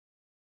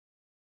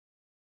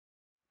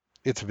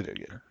 It's a video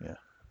game. Yeah,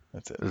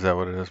 that's it. Is that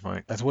what it is,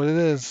 Mike? That's what it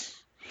is.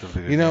 It's a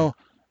video You game. know,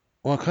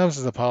 when it comes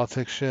to the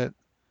politics shit,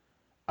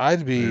 I'd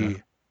Yeah.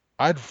 be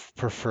I'd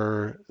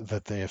prefer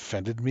that they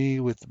offended me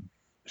with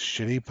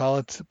shitty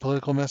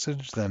political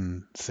message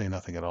than say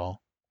nothing at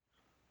all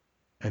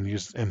and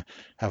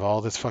have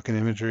all this fucking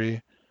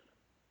imagery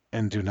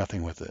and do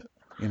nothing with it.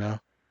 You know?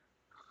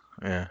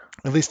 Yeah.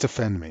 At least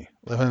offend my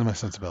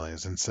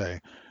sensibilities, and say,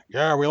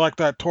 "Yeah, we like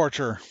that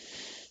torture.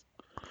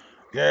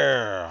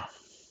 Yeah,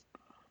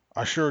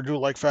 I sure do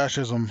like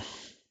fascism."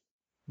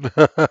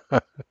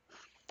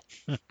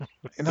 You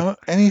know,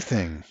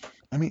 anything.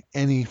 I mean,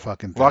 any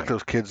fucking Lock thing.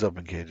 those kids up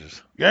in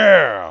cages.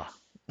 Yeah,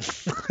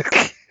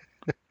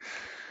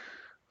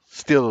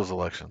 Steal those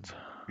elections.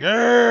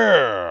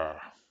 yeah.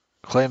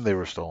 Claim they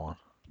were stolen.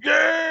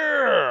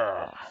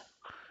 Yeah,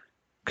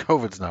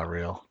 COVID's not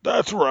real.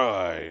 that's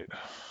right.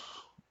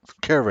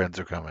 Caravans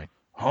are coming.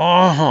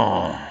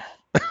 Uh-huh.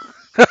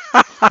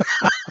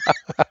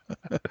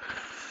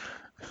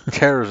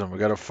 Terrorism. We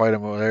got to fight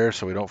them over there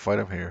so we don't fight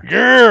them here.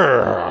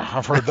 Yeah,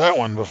 I've heard that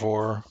one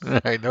before.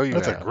 I know you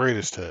That's a have.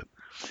 greatest hit.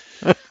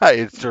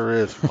 It sure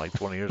is from like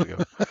 20 years ago.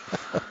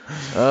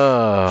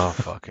 Oh,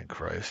 fucking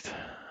Christ.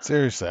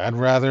 Seriously, I'd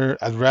rather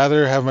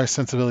have my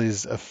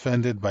sensibilities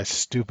offended by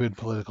stupid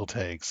political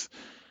takes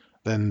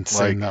than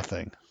say Like,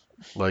 nothing.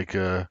 like,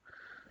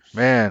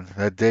 man,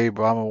 that day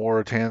Obama wore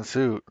a tan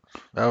suit.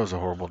 That was a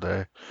horrible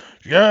day.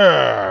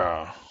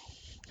 Yeah,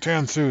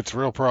 tan suits,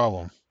 real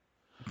problem.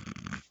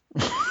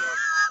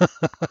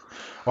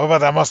 What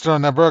about that mustard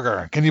on that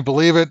burger? Can you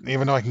believe it?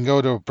 Even though I can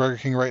go to Burger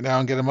King right now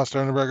and get a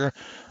mustard on a burger.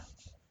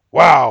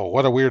 Wow,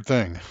 what a weird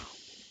thing.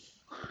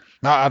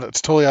 Not,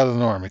 it's totally out of the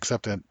norm,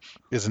 except it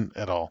isn't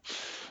at all.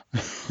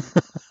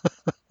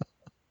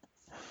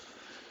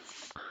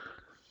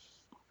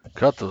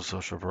 Cut those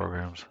social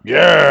programs.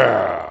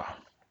 Yeah,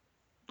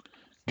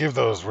 give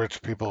those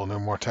rich people no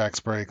more tax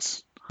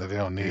breaks that they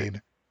don't Yeah.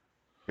 need.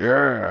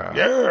 Yeah.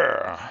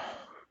 Yeah,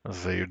 Let's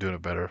say you're doing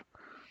it better.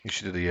 You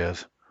should do the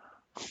yes.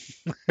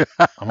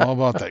 I'm all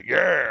about that.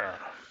 Yeah.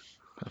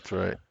 That's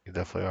right. You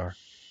definitely are.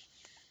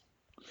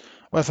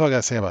 Well, that's all I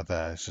gotta say about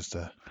that.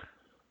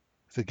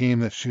 It's a game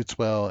that shoots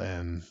well,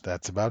 and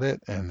that's about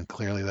it. And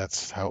clearly,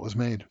 that's how it was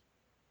made.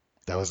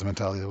 That was the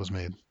mentality that was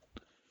made.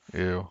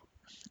 You.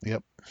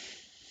 Yep.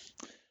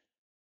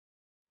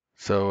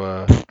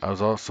 So I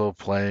was also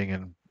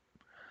playing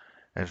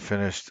and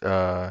finished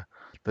the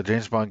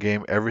James Bond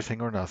game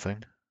Everything or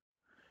Nothing,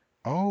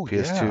 Oh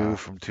PS2 yeah,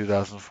 from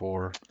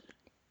 2004.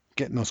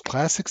 getting those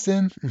classics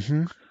in.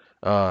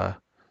 Uh,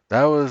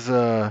 that was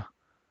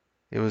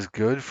it was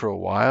good for a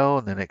while,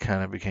 and then it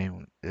kind of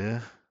became I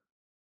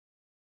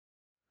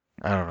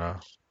don't know.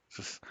 It's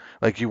just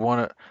like you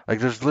want to like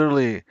there's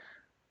literally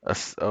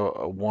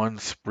a one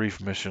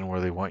brief mission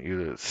where they want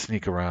you to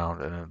sneak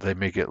around, and they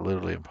make it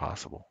literally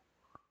impossible.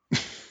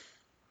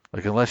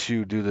 Like unless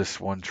you do this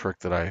one trick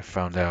that I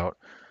found out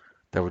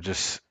that would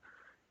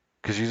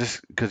because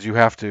you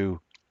have to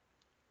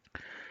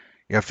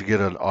get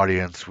an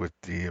audience with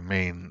the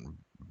main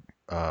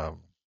uh,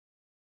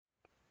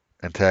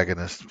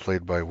 antagonist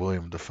played by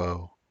William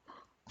Dafoe,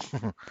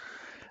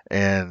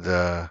 and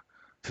to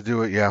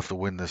do it you have to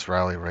win this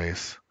rally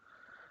race.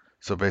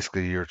 So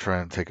basically you're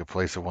trying to take a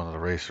place of one of the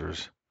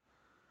racers,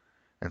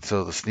 and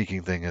so the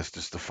sneaking thing is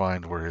just to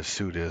find where his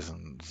suit is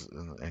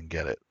and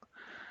get it.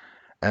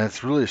 And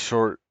it's really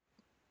short.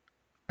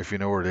 If you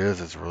know where it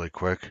is, it's really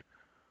quick.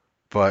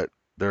 But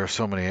there are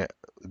so many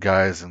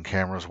guys and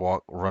cameras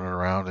running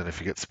around, and if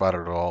you get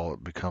spotted at all,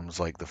 it becomes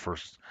like the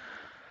first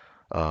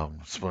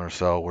Splinter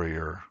Cell where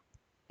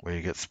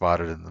you get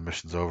spotted and the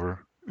mission's over.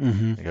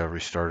 Mm-hmm. You gotta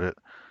restart it,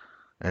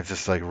 and it's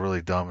just like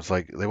really dumb. It's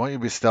like they want you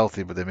to be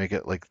stealthy, but they make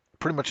it like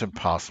pretty much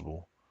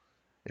impossible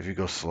if you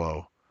go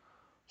slow.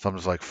 So I'm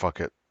just like, fuck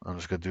it. I'm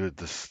just gonna do it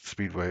this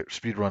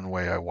speed run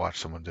way I watched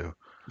someone do,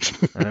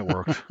 and it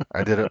worked.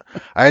 I did it.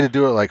 I had to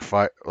do it like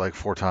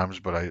 4 times,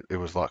 but it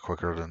was a lot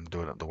quicker than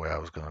doing it the way I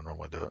was gonna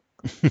normally do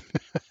it.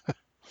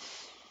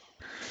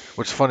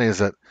 What's funny is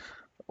that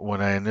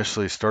when I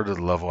initially started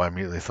the level, I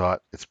immediately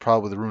thought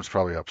the room's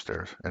probably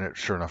upstairs, and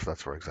sure enough,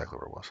 that's exactly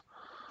where it was.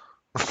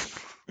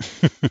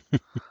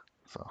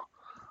 So,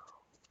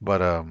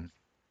 but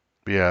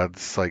yeah,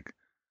 it's like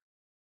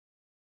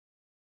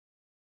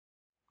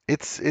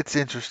it's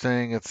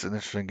interesting. It's an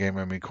interesting game.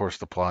 I mean, of course,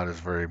 the plot is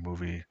very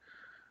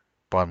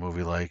Bond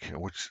movie like,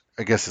 which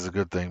I guess is a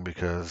good thing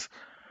because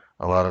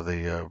a lot of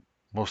the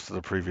most of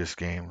the previous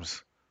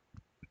games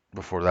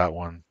before that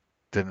one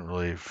didn't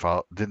really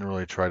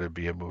try to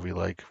be a movie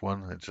like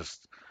one. It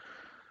just,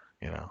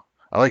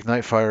 I like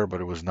Nightfire,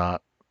 but it was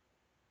not.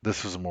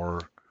 This was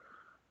more,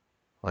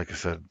 like I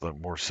said, like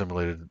more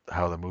simulated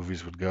how the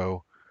movies would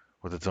go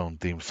with its own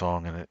theme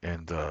song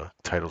and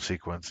title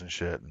sequence and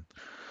shit. And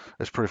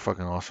it's pretty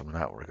fucking awesome in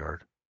that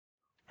regard.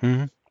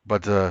 Mm-hmm.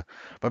 But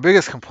my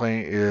biggest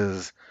complaint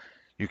is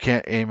you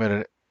can't aim at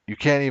it. You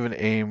can't even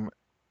aim.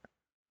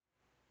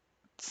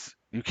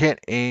 You can't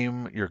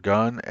aim your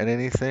gun at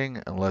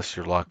anything unless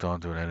you're locked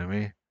onto an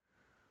enemy.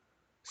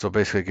 So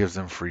basically, it gives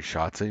them free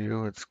shots at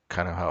you. It's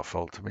kind of how it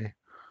felt to me.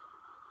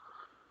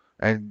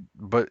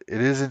 But it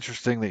is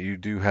interesting that you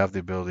do have the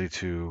ability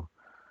to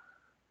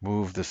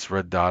move this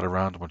red dot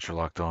around once you're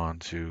locked on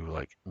to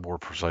like more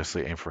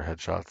precisely aim for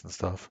headshots and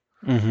stuff.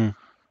 Mm-hmm.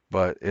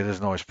 But it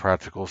isn't always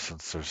practical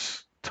since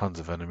there's tons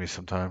of enemies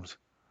sometimes.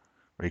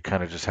 Where you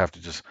kind of just have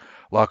to just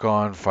lock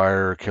on,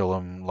 fire, kill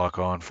them, lock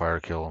on, fire,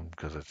 kill them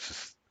because it's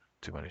just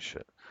too many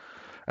shit.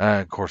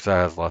 And of course, that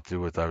has a lot to do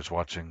with I was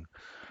watching.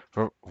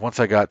 Once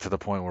I got to the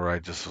point where I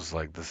just was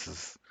like, this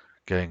is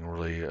getting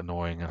really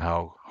annoying and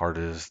how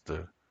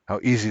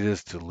easy it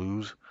is to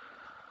lose.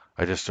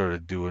 I just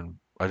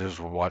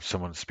would watch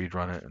someone speed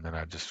run it and then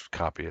I just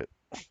copy it.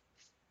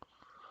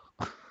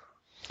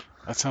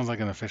 That sounds like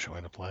an efficient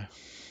way to play.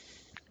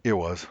 It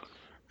was.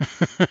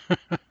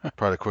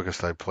 Probably the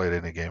quickest I played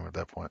any game at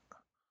that point.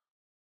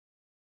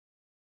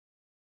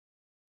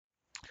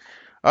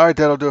 All right,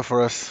 that'll do it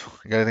for us.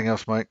 You got anything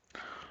else, Mike?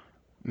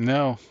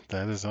 No,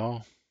 that is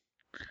all.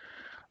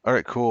 All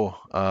right, cool.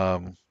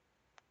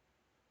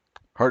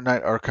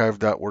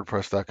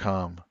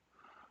 HeartKnightArchive.wordpress.com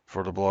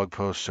for the blog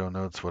post, show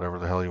notes, whatever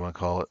the hell you want to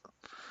call it.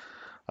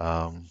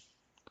 Um,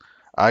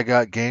 I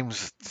got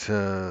games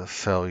to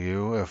sell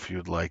you if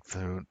you'd like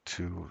to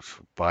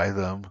buy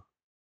them.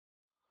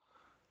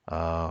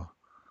 Uh,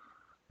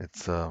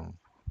 it's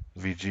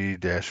VG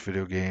dash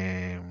video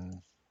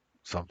game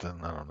something.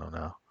 I don't know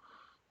now.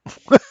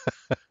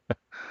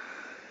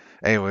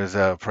 Anyways,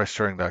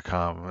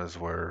 pricesharing.com is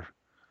where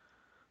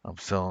I'm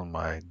selling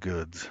my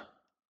goods.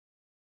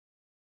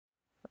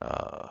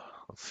 Uh,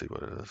 let's see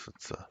what it is.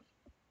 It's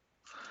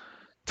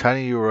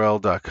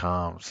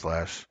tinyurl.com/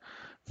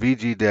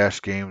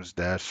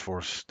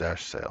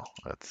 VG-games-force-sale.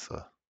 That's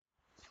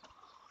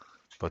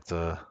but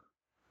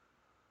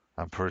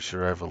I'm pretty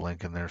sure I have a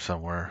link in there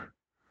somewhere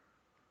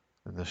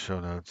in the show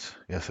notes.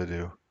 Yes, I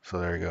do. So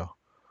there you go.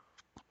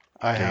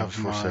 I Games have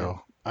for mine.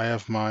 sale. I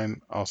have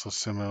mine also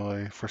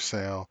similarly for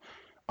sale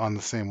on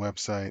the same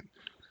website.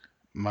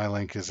 My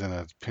link is in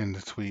a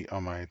pinned tweet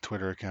on my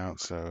Twitter account,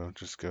 so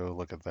just go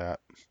look at that.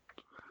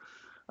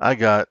 I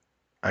got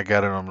I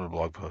got it on the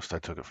blog post. I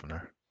took it from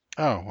there.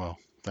 Oh, well,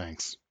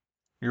 thanks.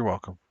 You're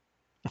welcome.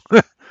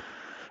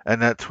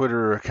 And that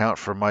Twitter account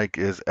for Mike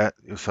is at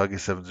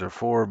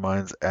Usagi704.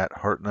 Mine's at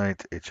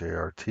Hartnight,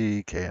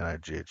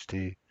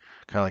 HARTKNIGHT,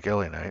 kind of like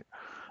LA Knight.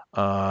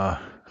 Uh,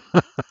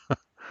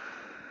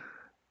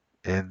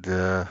 and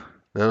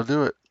that'll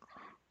do it.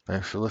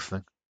 Thanks for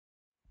listening.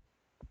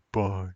 Bye.